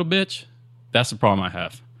rat like a little bitch. That's the problem I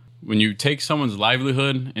have. When you take someone's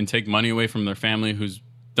livelihood and take money away from their family who's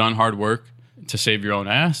done hard work to save your own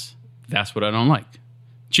ass, that's what I don't like.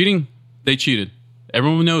 Cheating, they cheated.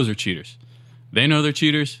 Everyone knows they're cheaters. They know they're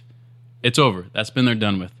cheaters. It's over. That's been there,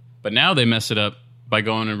 done with. But now they mess it up by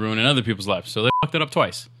going and ruining other people's lives. So they fucked it up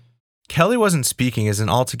twice. Kelly wasn't speaking as an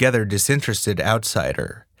altogether disinterested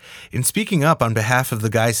outsider. In speaking up on behalf of the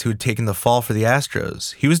guys who had taken the fall for the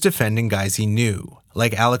Astros, he was defending guys he knew,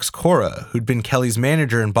 like Alex Cora, who'd been Kelly's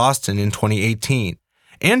manager in Boston in 2018,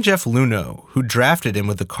 and Jeff Luhnow, who drafted him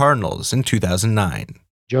with the Cardinals in 2009.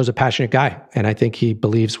 Joe's a passionate guy, and I think he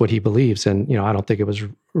believes what he believes. And, I don't think it was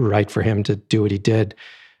right for him to do what he did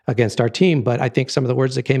against our team, but I think some of the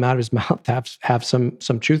words that came out of his mouth have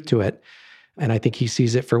some truth to it. And I think he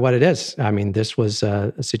sees it for what it is. I mean, this was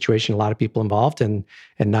a situation, a lot of people involved, and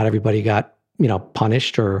not everybody got,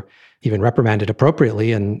 punished or even reprimanded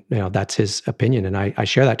appropriately. And, that's his opinion. And I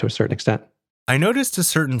share that to a certain extent. I noticed a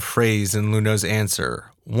certain phrase in Luhnow's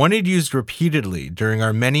answer, one he'd used repeatedly during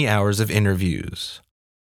our many hours of interviews.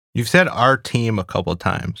 You've said our team a couple of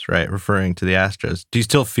times, right? Referring to the Astros. Do you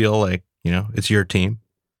still feel like, it's your team?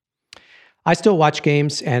 I still watch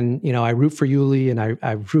games, and, I root for Yuli, and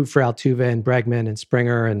I root for Altuve and Bregman and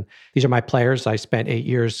Springer, and these are my players. I spent 8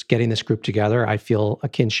 years getting this group together. I feel a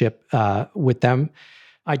kinship with them.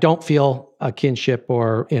 I don't feel a kinship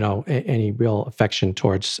or, any real affection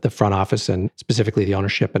towards the front office and specifically the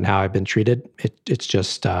ownership and how I've been treated. It's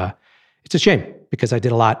just, it's a shame because I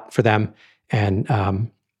did a lot for them, and,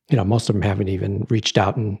 most of them haven't even reached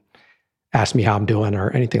out and asked me how I'm doing or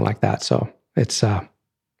anything like that. So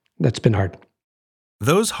that's been hard.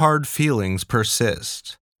 Those hard feelings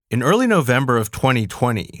persist. In early November of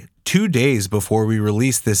 2020, 2 days before we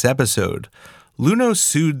released this episode, Luhnow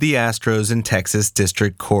sued the Astros in Texas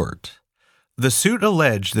District Court. The suit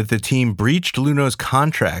alleged that the team breached Luhnow's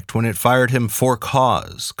contract when it fired him for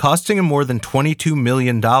cause, costing him more than $22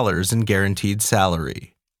 million in guaranteed salary.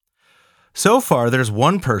 So far, there's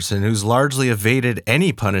one person who's largely evaded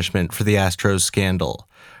any punishment for the Astros scandal.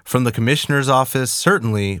 From the commissioner's office,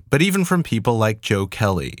 certainly, but even from people like Joe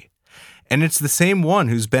Kelly. And it's the same one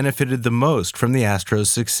who's benefited the most from the Astros'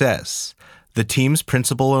 success, the team's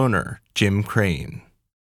principal owner, Jim Crane.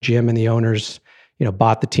 Jim and the owners,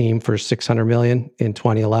 bought the team for $600 million in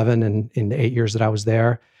 2011, and in the 8 years that I was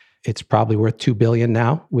there, it's probably worth $2 billion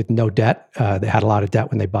now with no debt. They had a lot of debt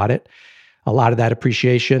when they bought it. A lot of that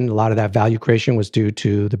appreciation, a lot of that value creation was due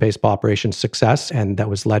to the baseball operations success, and that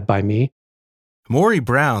was led by me. Maury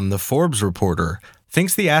Brown, the Forbes reporter,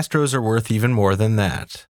 thinks the Astros are worth even more than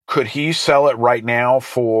that. Could he sell it right now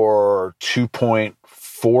for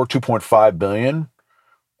 $2.5 billion?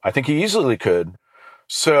 I think he easily could.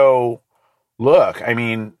 So, look, I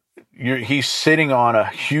mean, he's sitting on a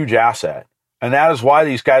huge asset, and that is why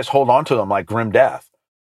these guys hold on to them like grim death.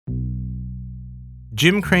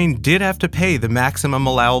 Jim Crane did have to pay the maximum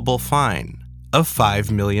allowable fine of $5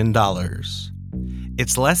 million.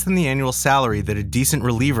 It's less than the annual salary that a decent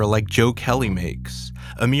reliever like Joe Kelly makes,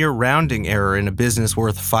 a mere rounding error in a business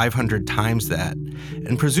worth 500 times that,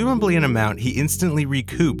 and presumably an amount he instantly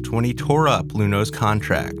recouped when he tore up Luhnow's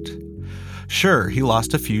contract. Sure, he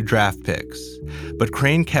lost a few draft picks, but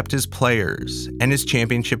Crane kept his players and his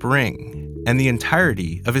championship ring and the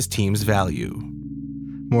entirety of his team's value.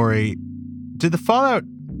 Maury, did the fallout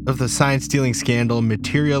of the sign-stealing scandal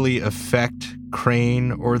materially affect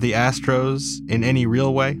Crane or the Astros in any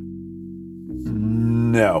real way?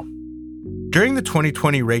 No. During the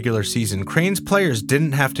 2020 regular season, Crane's players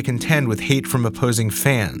didn't have to contend with hate from opposing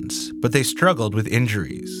fans, but they struggled with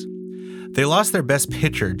injuries. They lost their best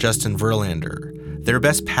pitcher, Justin Verlander, their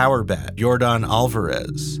best power bat, Yordan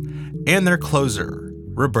Alvarez, and their closer,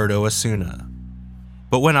 Roberto Osuna.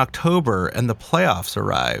 But when October and the playoffs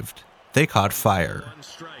arrived, they caught fire.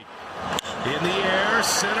 In the air,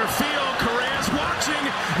 center field, Correa's watching,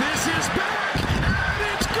 this is back, and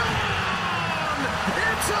it's gone!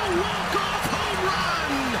 It's a walk-off home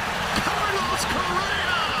run! Carlos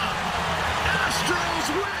Correa! Astros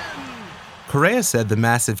win! Correa said the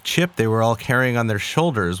massive chip they were all carrying on their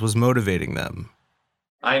shoulders was motivating them.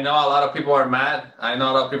 I know a lot of people are mad. I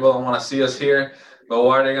know a lot of people don't want to see us here, but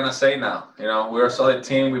what are they going to say now? We're a solid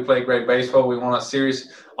team. We play great baseball. We won a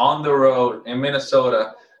series on the road in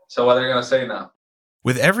Minnesota. So what are they going to say now?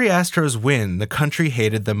 With every Astros win, the country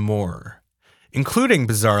hated them more. including,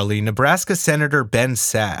 bizarrely, Nebraska Senator Ben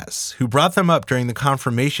Sasse, who brought them up during the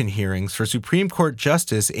confirmation hearings for Supreme Court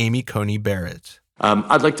Justice Amy Coney Barrett.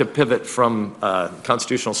 I'd like to pivot from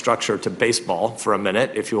constitutional structure to baseball for a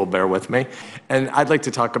minute, if you will bear with me. And I'd like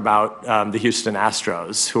to talk about the Houston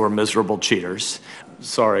Astros, who are miserable cheaters.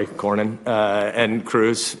 Sorry, Cornyn and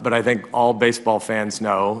Cruz, but I think all baseball fans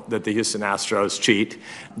know that the Houston Astros cheat.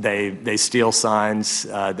 They steal signs,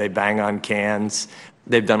 they bang on cans.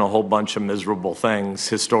 They've done a whole bunch of miserable things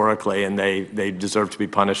historically, and they deserve to be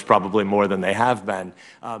punished probably more than they have been.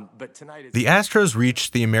 But tonight, the Astros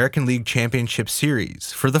reached the American League Championship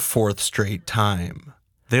Series for the 4th straight time.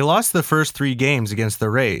 They lost the first 3 games against the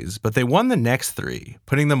Rays, but they won the next 3,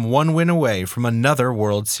 putting them 1 win away from another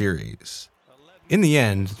World Series. In the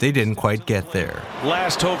end, they didn't quite get there.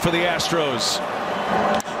 Last hope for the Astros.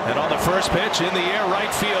 And on the first pitch, in the air,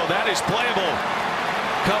 right field. That is playable.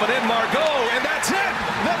 Coming in, Margot, and that's it.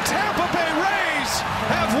 The Tampa Bay Rays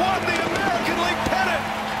have won the American League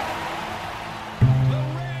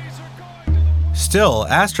pennant. Still,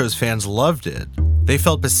 Astros fans loved it. They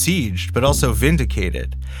felt besieged, but also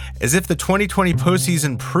vindicated, as if the 2020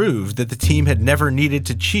 postseason proved that the team had never needed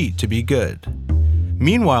to cheat to be good.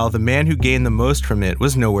 Meanwhile, the man who gained the most from it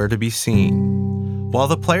was nowhere to be seen. While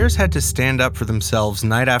the players had to stand up for themselves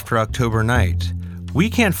night after October night, we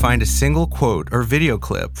can't find a single quote or video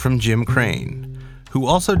clip from Jim Crane, who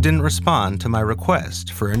also didn't respond to my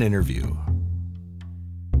request for an interview.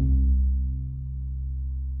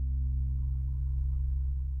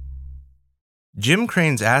 Jim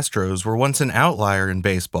Crane's Astros were once an outlier in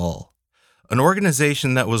baseball. An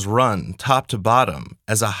organization that was run, top to bottom,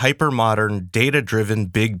 as a hyper-modern, data-driven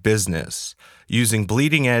big business, using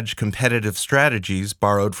bleeding-edge competitive strategies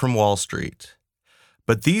borrowed from Wall Street.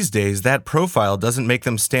 But these days, that profile doesn't make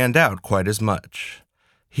them stand out quite as much.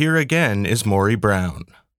 Here again is Maury Brown.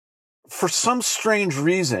 For some strange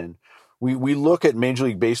reason, we look at Major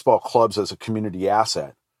League Baseball clubs as a community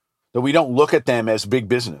asset, that we don't look at them as big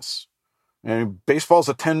business. And baseball's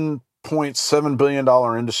a $10.7 billion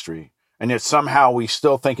industry. And yet somehow we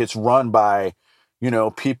still think it's run by,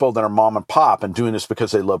 people that are mom and pop and doing this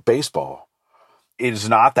because they love baseball. It is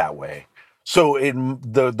not that way. So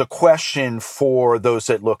the question for those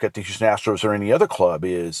that look at the Houston Astros or any other club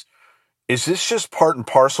is this just part and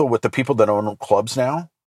parcel with the people that own clubs now?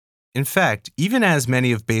 In fact, even as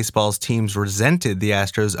many of baseball's teams resented the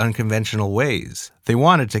Astros' unconventional ways, they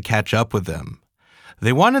wanted to catch up with them.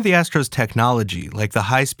 They wanted the Astros' technology, like the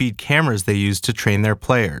high-speed cameras they used to train their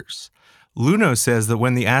players. Luno says that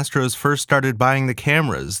when the Astros first started buying the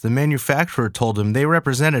cameras, the manufacturer told him they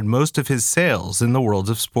represented most of his sales in the world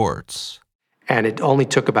of sports. And it only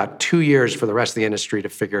took about 2 years for the rest of the industry to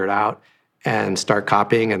figure it out and start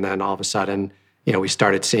copying. And then all of a sudden, we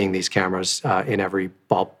started seeing these cameras in every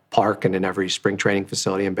ballpark and in every spring training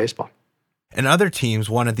facility in baseball. And other teams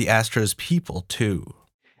wanted the Astros people, too.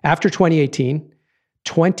 After 2018,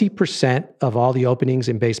 20% of all the openings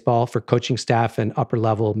in baseball for coaching staff and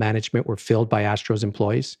upper-level management were filled by Astros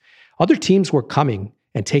employees. Other teams were coming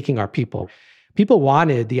and taking our people. People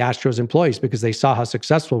wanted the Astros employees because they saw how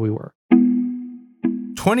successful we were.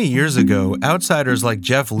 20 years ago, outsiders like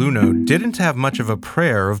Jeff Luhnow didn't have much of a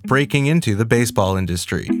prayer of breaking into the baseball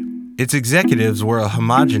industry. Its executives were a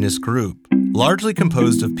homogenous group, largely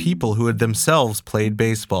composed of people who had themselves played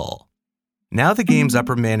baseball. Now the game's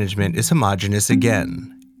upper management is homogenous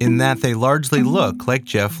again, in that they largely look like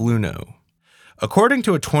Jeff Luhnow. According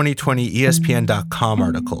to a 2020 ESPN.com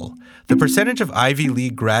article, the percentage of Ivy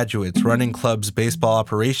League graduates running clubs' baseball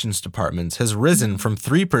operations departments has risen from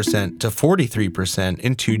 3% to 43%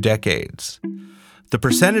 in 2 decades. The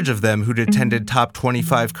percentage of them who'd attended top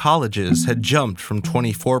 25 colleges had jumped from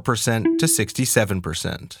 24% to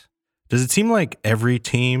 67%. Does it seem like every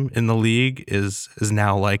team in the league is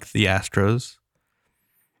now like the Astros?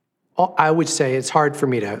 I would say it's hard for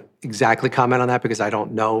me to exactly comment on that because I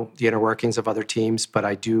don't know the inner workings of other teams, but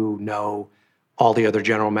I do know all the other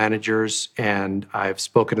general managers, and I've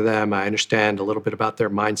spoken to them. I understand a little bit about their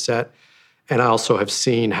mindset, and I also have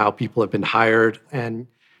seen how people have been hired. And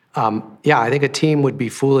I think a team would be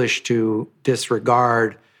foolish to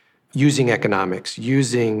disregard using economics,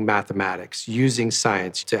 using mathematics, using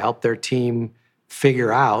science to help their team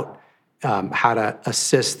figure out how to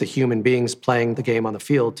assist the human beings playing the game on the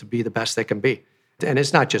field to be the best they can be. And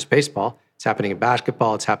it's not just baseball. It's happening in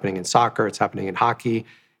basketball, it's happening in soccer, it's happening in hockey,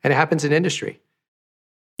 and it happens in industry.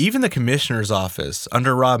 Even the commissioner's office,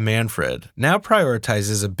 under Rob Manfred, now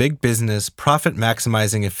prioritizes a big business,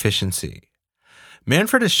 profit-maximizing efficiency.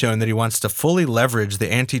 Manfred has shown that he wants to fully leverage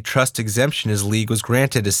the antitrust exemption his league was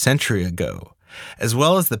granted a century ago, as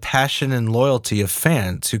well as the passion and loyalty of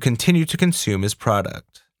fans who continue to consume his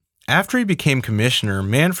product. After he became commissioner,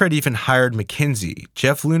 Manfred even hired McKinsey,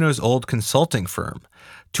 Jeff Luhnow's old consulting firm,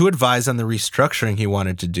 to advise on the restructuring he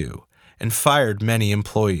wanted to do, and fired many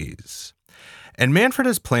employees. And Manfred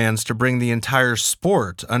has plans to bring the entire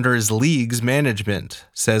sport under his league's management,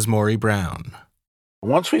 says Maury Brown.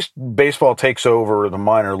 Once baseball takes over the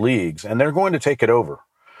minor leagues, and they're going to take it over,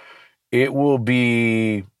 it will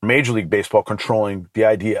be Major League Baseball controlling the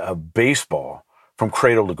idea of baseball from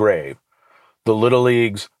cradle to grave. The little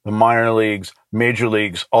leagues, the minor leagues, major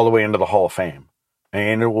leagues, all the way into the Hall of Fame.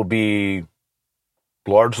 And it will be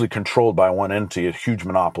largely controlled by one entity, a huge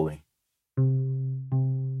monopoly.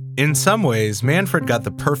 In some ways, Manfred got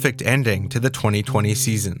the perfect ending to the 2020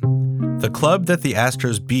 season. The club that the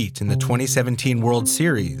Astros beat in the 2017 World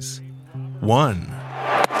Series won.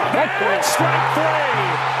 And strike three.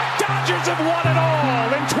 Dodgers have won it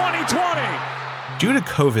all in 2020. Due to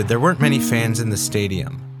COVID, there weren't many fans in the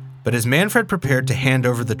stadium. But as Manfred prepared to hand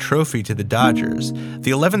over the trophy to the Dodgers,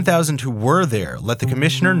 the 11,000 who were there let the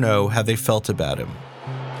commissioner know how they felt about him.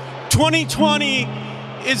 2020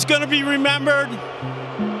 is going to be remembered.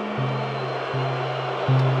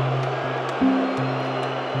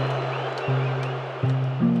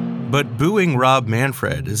 But booing Rob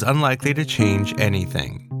Manfred is unlikely to change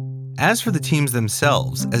anything. As for the teams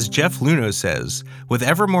themselves, as Jeff Luhnow says, with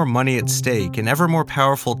ever more money at stake and ever more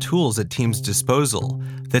powerful tools at teams' disposal,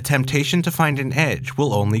 the temptation to find an edge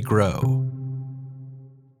will only grow.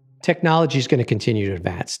 Technology is going to continue to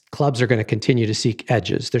advance. Clubs are going to continue to seek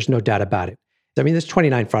edges. There's no doubt about it. I mean, there's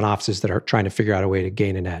 29 front offices that are trying to figure out a way to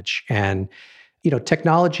gain an edge. And,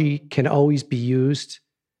 technology can always be used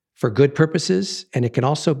for good purposes, and it can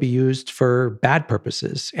also be used for bad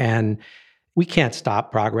purposes. And we can't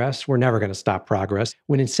stop progress. We're never going to stop progress.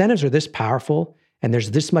 When incentives are this powerful and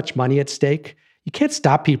there's this much money at stake, you can't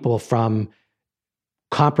stop people from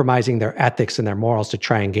compromising their ethics and their morals to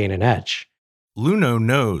try and gain an edge. Luhnow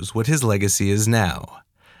knows what his legacy is now,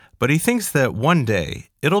 but he thinks that one day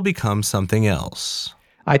it'll become something else.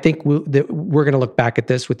 I think we're going to look back at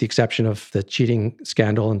this with the exception of the cheating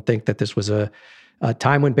scandal and think that this was a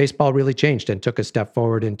time when baseball really changed and took a step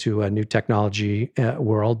forward into a new technology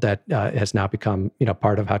world that has now become,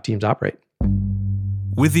 part of how teams operate.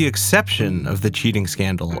 With the exception of the cheating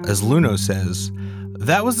scandal, as Luhnow says,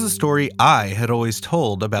 that was the story I had always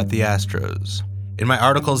told about the Astros. In my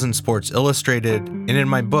articles in Sports Illustrated and in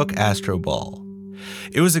my book Astroball.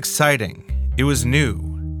 It was exciting. It was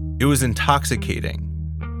new. It was intoxicating.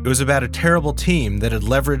 It was about a terrible team that had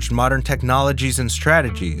leveraged modern technologies and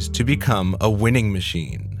strategies to become a winning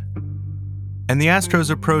machine. And the Astros'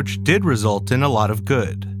 approach did result in a lot of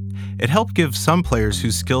good. It helped give some players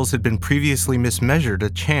whose skills had been previously mismeasured a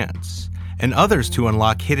chance, and others to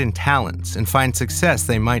unlock hidden talents and find success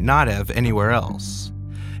they might not have anywhere else.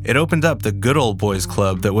 It opened up the good old boys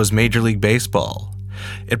club that was Major League Baseball.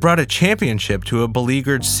 It brought a championship to a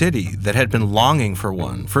beleaguered city that had been longing for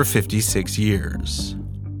one for 56 years.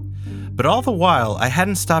 But all the while, I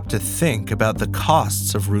hadn't stopped to think about the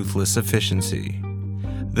costs of ruthless efficiency.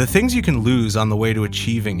 The things you can lose on the way to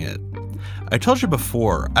achieving it. I told you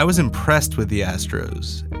before, I was impressed with the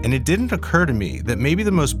Astros, and it didn't occur to me that maybe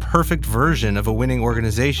the most perfect version of a winning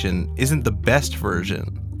organization isn't the best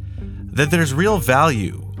version. That there's real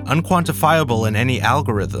value, unquantifiable in any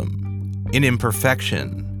algorithm, in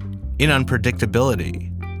imperfection, in unpredictability,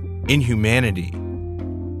 in humanity,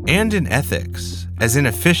 and in ethics, as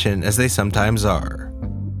inefficient as they sometimes are.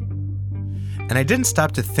 And I didn't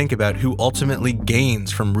stop to think about who ultimately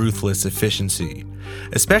gains from ruthless efficiency,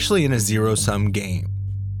 especially in a zero-sum game.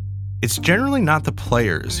 It's generally not the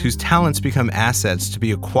players whose talents become assets to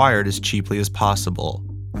be acquired as cheaply as possible.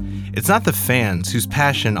 It's not the fans whose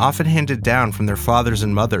passion, often handed down from their fathers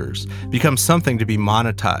and mothers, becomes something to be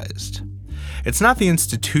monetized. It's not the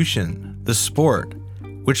institution, the sport,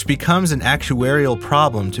 which becomes an actuarial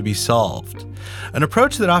problem to be solved. An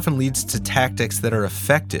approach that often leads to tactics that are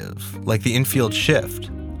effective, like the infield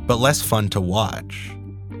shift, but less fun to watch.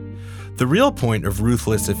 The real point of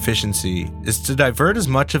ruthless efficiency is to divert as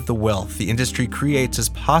much of the wealth the industry creates as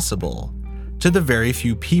possible to the very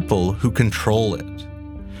few people who control it.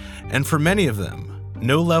 And for many of them,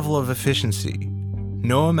 no level of efficiency,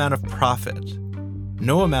 no amount of profit,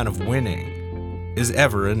 no amount of winning is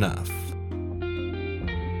ever enough.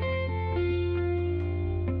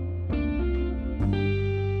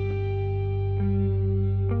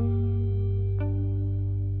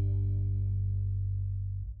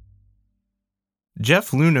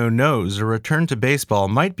 Jeff Luhnow knows a return to baseball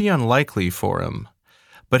might be unlikely for him,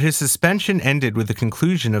 But his suspension ended with the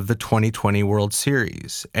conclusion of the 2020 World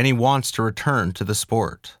Series, and he wants to return to the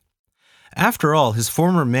sport. After all, his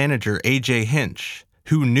former manager, A.J. Hinch,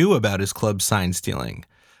 who knew about his club's sign stealing,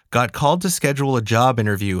 got called to schedule a job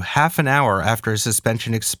interview half an hour after his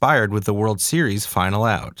suspension expired with the World Series final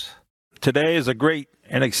out. Today is a great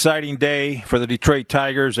and exciting day for the Detroit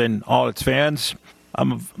Tigers and all its fans.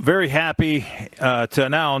 I'm very happy to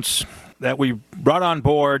announce that we brought on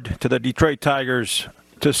board to the Detroit Tigers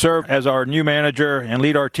to serve as our new manager and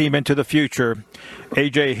lead our team into the future,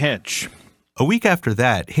 A.J. Hinch. A week after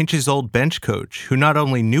that, Hinch's old bench coach, who not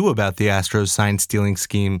only knew about the Astros sign-stealing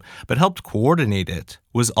scheme, but helped coordinate it,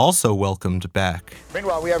 was also welcomed back.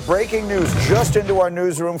 Meanwhile, we have breaking news just into our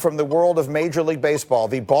newsroom from the world of Major League Baseball.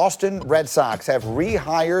 The Boston Red Sox have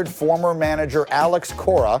rehired former manager Alex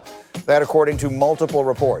Cora, that according to multiple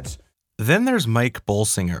reports. Then there's Mike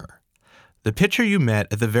Bolsinger, the pitcher you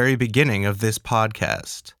met at the very beginning of this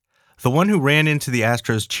podcast. The one who ran into the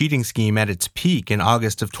Astros cheating scheme at its peak in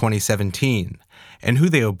August of 2017, and who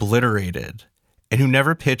they obliterated, and who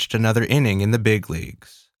never pitched another inning in the big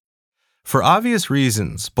leagues. For obvious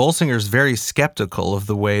reasons, Bolsinger's very skeptical of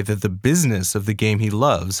the way that the business of the game he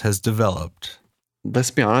loves has developed. Let's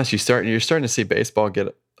be honest, you're starting to see baseball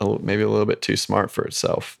get maybe a little bit too smart for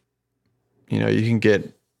itself. You know, you can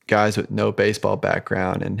get guys with no baseball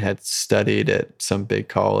background and had studied at some big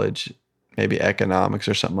college, maybe economics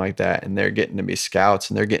or something like that, and they're getting to be scouts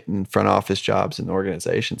and they're getting front office jobs in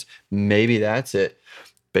organizations. Maybe that's it.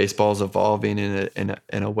 Baseball's evolving in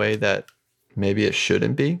a way that maybe it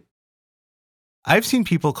shouldn't be. I've seen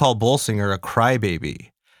people call Bolsinger a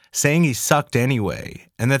crybaby, saying he sucked anyway,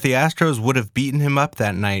 and that the Astros would have beaten him up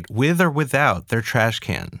that night with or without their trash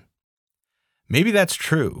can. Maybe that's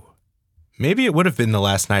true. Maybe it would have been the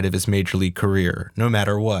last night of his major league career, no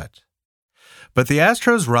matter what. But the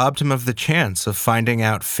Astros robbed him of the chance of finding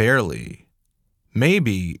out fairly.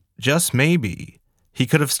 Maybe, just maybe, he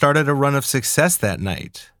could have started a run of success that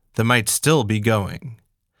night that might still be going.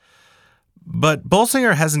 But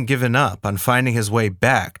Bolsinger hasn't given up on finding his way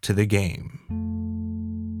back to the game.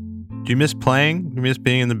 Do you miss playing? Do you miss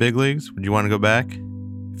being in the big leagues? Would you want to go back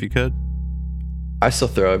if you could? I still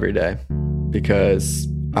throw every day because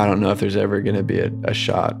I don't know if there's ever going to be a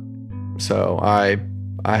shot. So I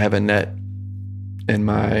have a net in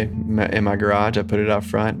my garage. I put it out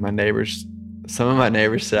front. Some of my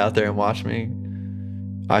neighbors sit out there and watch me.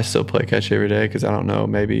 I still play catch every day because I don't know,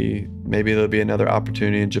 maybe there'll be another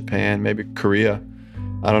opportunity in Japan, maybe Korea.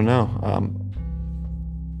 I don't know.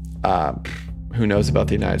 Who knows about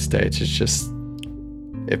the United States? It's just,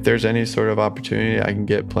 if there's any sort of opportunity I can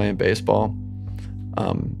get playing baseball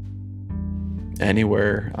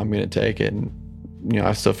anywhere, I'm going to take it. And,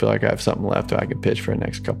 I still feel like I have something left that I can pitch for the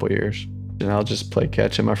next couple of years. And I'll just play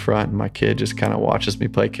catch in my front, and my kid just kind of watches me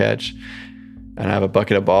play catch. And I have a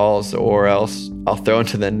bucket of balls, or else I'll throw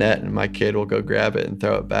into the net and my kid will go grab it and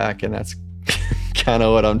throw it back. And that's kind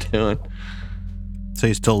of what I'm doing. So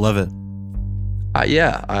you still love it?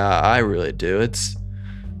 Yeah, I really do. It's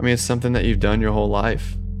something that you've done your whole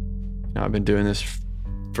life. I've been doing this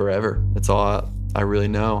forever. That's all I really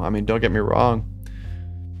know. Don't get me wrong.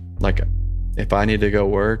 Like, if I need to go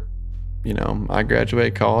work, I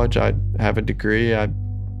graduate college, I have a degree, I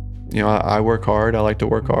work hard, I like to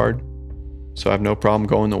work hard. So I have no problem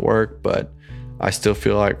going to work, but I still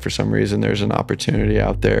feel like for some reason there's an opportunity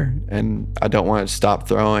out there, and I don't want to stop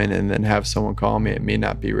throwing and then have someone call me and me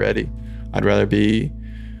not be ready. I'd rather be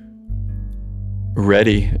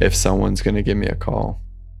ready if someone's going to give me a call.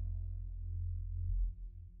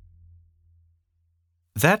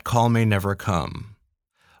 That call may never come.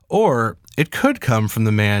 Or it could come from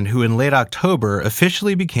the man who in late October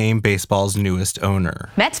officially became baseball's newest owner.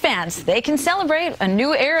 Mets fans, they can celebrate. A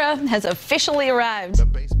new era has officially arrived.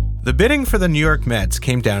 The bidding for the New York Mets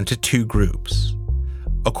came down to two groups.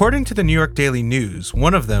 According to the New York Daily News,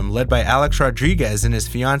 one of them, led by Alex Rodriguez and his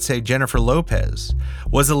fiancée Jennifer Lopez,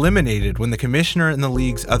 was eliminated when the commissioner and the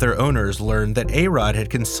league's other owners learned that A-Rod had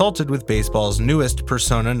consulted with baseball's newest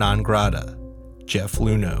persona non grata, Jeff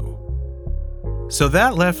Luhnow. So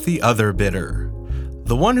that left the other bidder,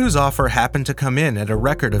 the one whose offer happened to come in at a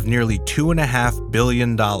record of nearly $2.5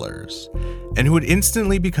 billion, and who would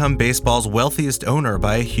instantly become baseball's wealthiest owner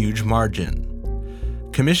by a huge margin.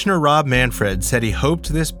 Commissioner Rob Manfred said he hoped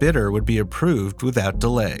this bidder would be approved without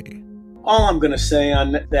delay. All I'm going to say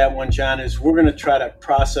on that one, John, is we're going to try to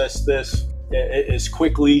process this as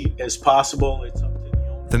quickly as possible. It's up to the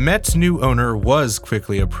owner. The Mets' new owner was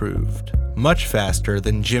quickly approved, much faster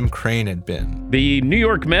than Jim Crane had been. The New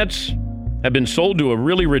York Mets have been sold to a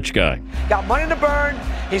really rich guy. Got money to burn.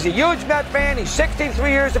 He's a huge Met fan. He's 63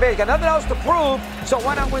 years of age. Got nothing else to prove, so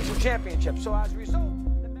why not win some championships? So as a result...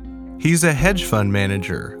 He's a hedge fund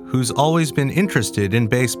manager who's always been interested in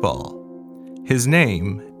baseball. His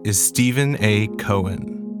name is Stephen A.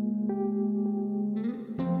 Cohen.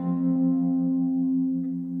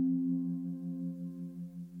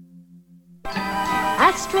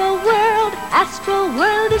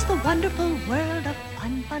 Astroworld is the wonderful world of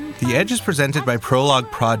fun. The Edge is presented by Prologue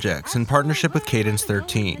Projects in partnership with Cadence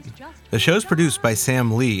 13. The show's produced by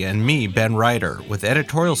Sam Lee and me, Ben Ryder, with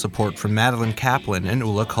editorial support from Madeline Kaplan and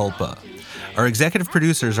Ula Kulpa. Our executive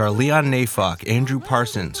producers are Leon Nafok, Andrew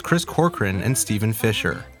Parsons, Chris Corcoran, and Stephen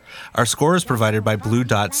Fisher. Our score is provided by Blue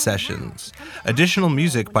Dot Sessions. Additional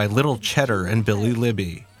music by Little Cheddar and Billy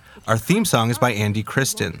Libby. Our theme song is by Andy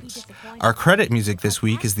Christens. Our credit music this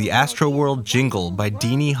week is the Astroworld Jingle by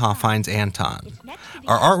Deanie Hoffheinz Anton.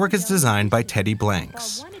 Our artwork is designed by Teddy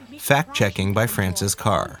Blanks. Fact-checking by Francis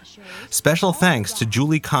Carr. Special thanks to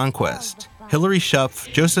Julie Conquest, Hillary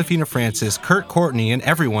Schupf, Josephina Francis, Kurt Courtney, and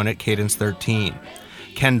everyone at Cadence 13.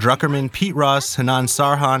 Ken Druckerman, Pete Ross, Hanan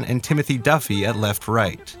Sarhan, and Timothy Duffy at Left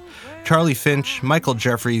Right. Charlie Finch, Michael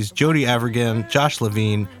Jeffries, Jody Avergan, Josh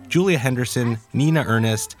Levine, Julia Henderson, Nina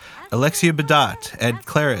Ernest, Alexia Badat, Ed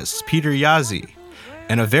Claris, Peter Yazzie,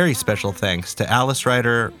 and a very special thanks to Alice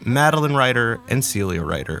Ryder, Madeline Ryder, and Celia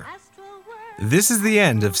Ryder. This is the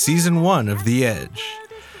end of Season 1 of The Edge.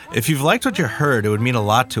 If you've liked what you heard, it would mean a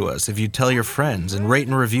lot to us if you'd tell your friends and rate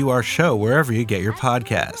and review our show wherever you get your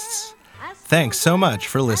podcasts. Thanks so much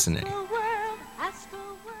for listening.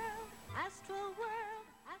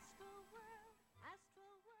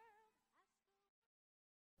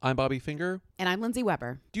 I'm Bobby Finger. And I'm Lindsay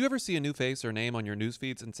Weber. Do you ever see a new face or name on your news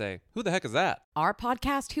feeds and say, who the heck is that? Our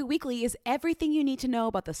podcast, Who Weekly, is everything you need to know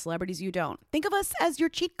about the celebrities you don't. Think of us as your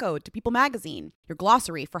cheat code to People magazine, your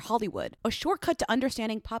glossary for Hollywood, a shortcut to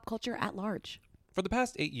understanding pop culture at large. For the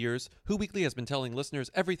past 8 years, Who Weekly has been telling listeners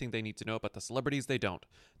everything they need to know about the celebrities they don't.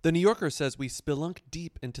 The New Yorker says we spelunk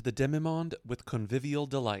deep into the demi-monde with convivial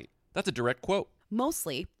delight. That's a direct quote.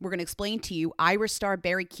 Mostly, we're going to explain to you Irish star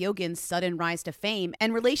Barry Keoghan's sudden rise to fame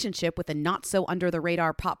and relationship with a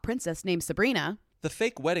not-so-under-the-radar pop princess named Sabrina. The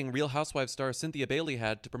fake wedding Real Housewives star Cynthia Bailey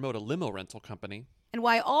had to promote a limo rental company. And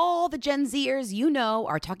why all the Gen Zers you know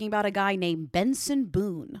are talking about a guy named Benson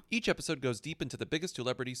Boone. Each episode goes deep into the biggest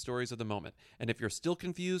celebrity stories of the moment. And if you're still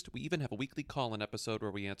confused, we even have a weekly call-in episode where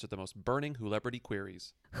we answer the most burning celebrity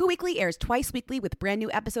queries. Who Weekly airs twice weekly with brand new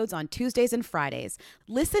episodes on Tuesdays and Fridays.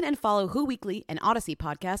 Listen and follow Who Weekly, an Odyssey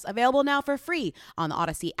podcast, available now for free on the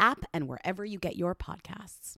Odyssey app and wherever you get your podcasts.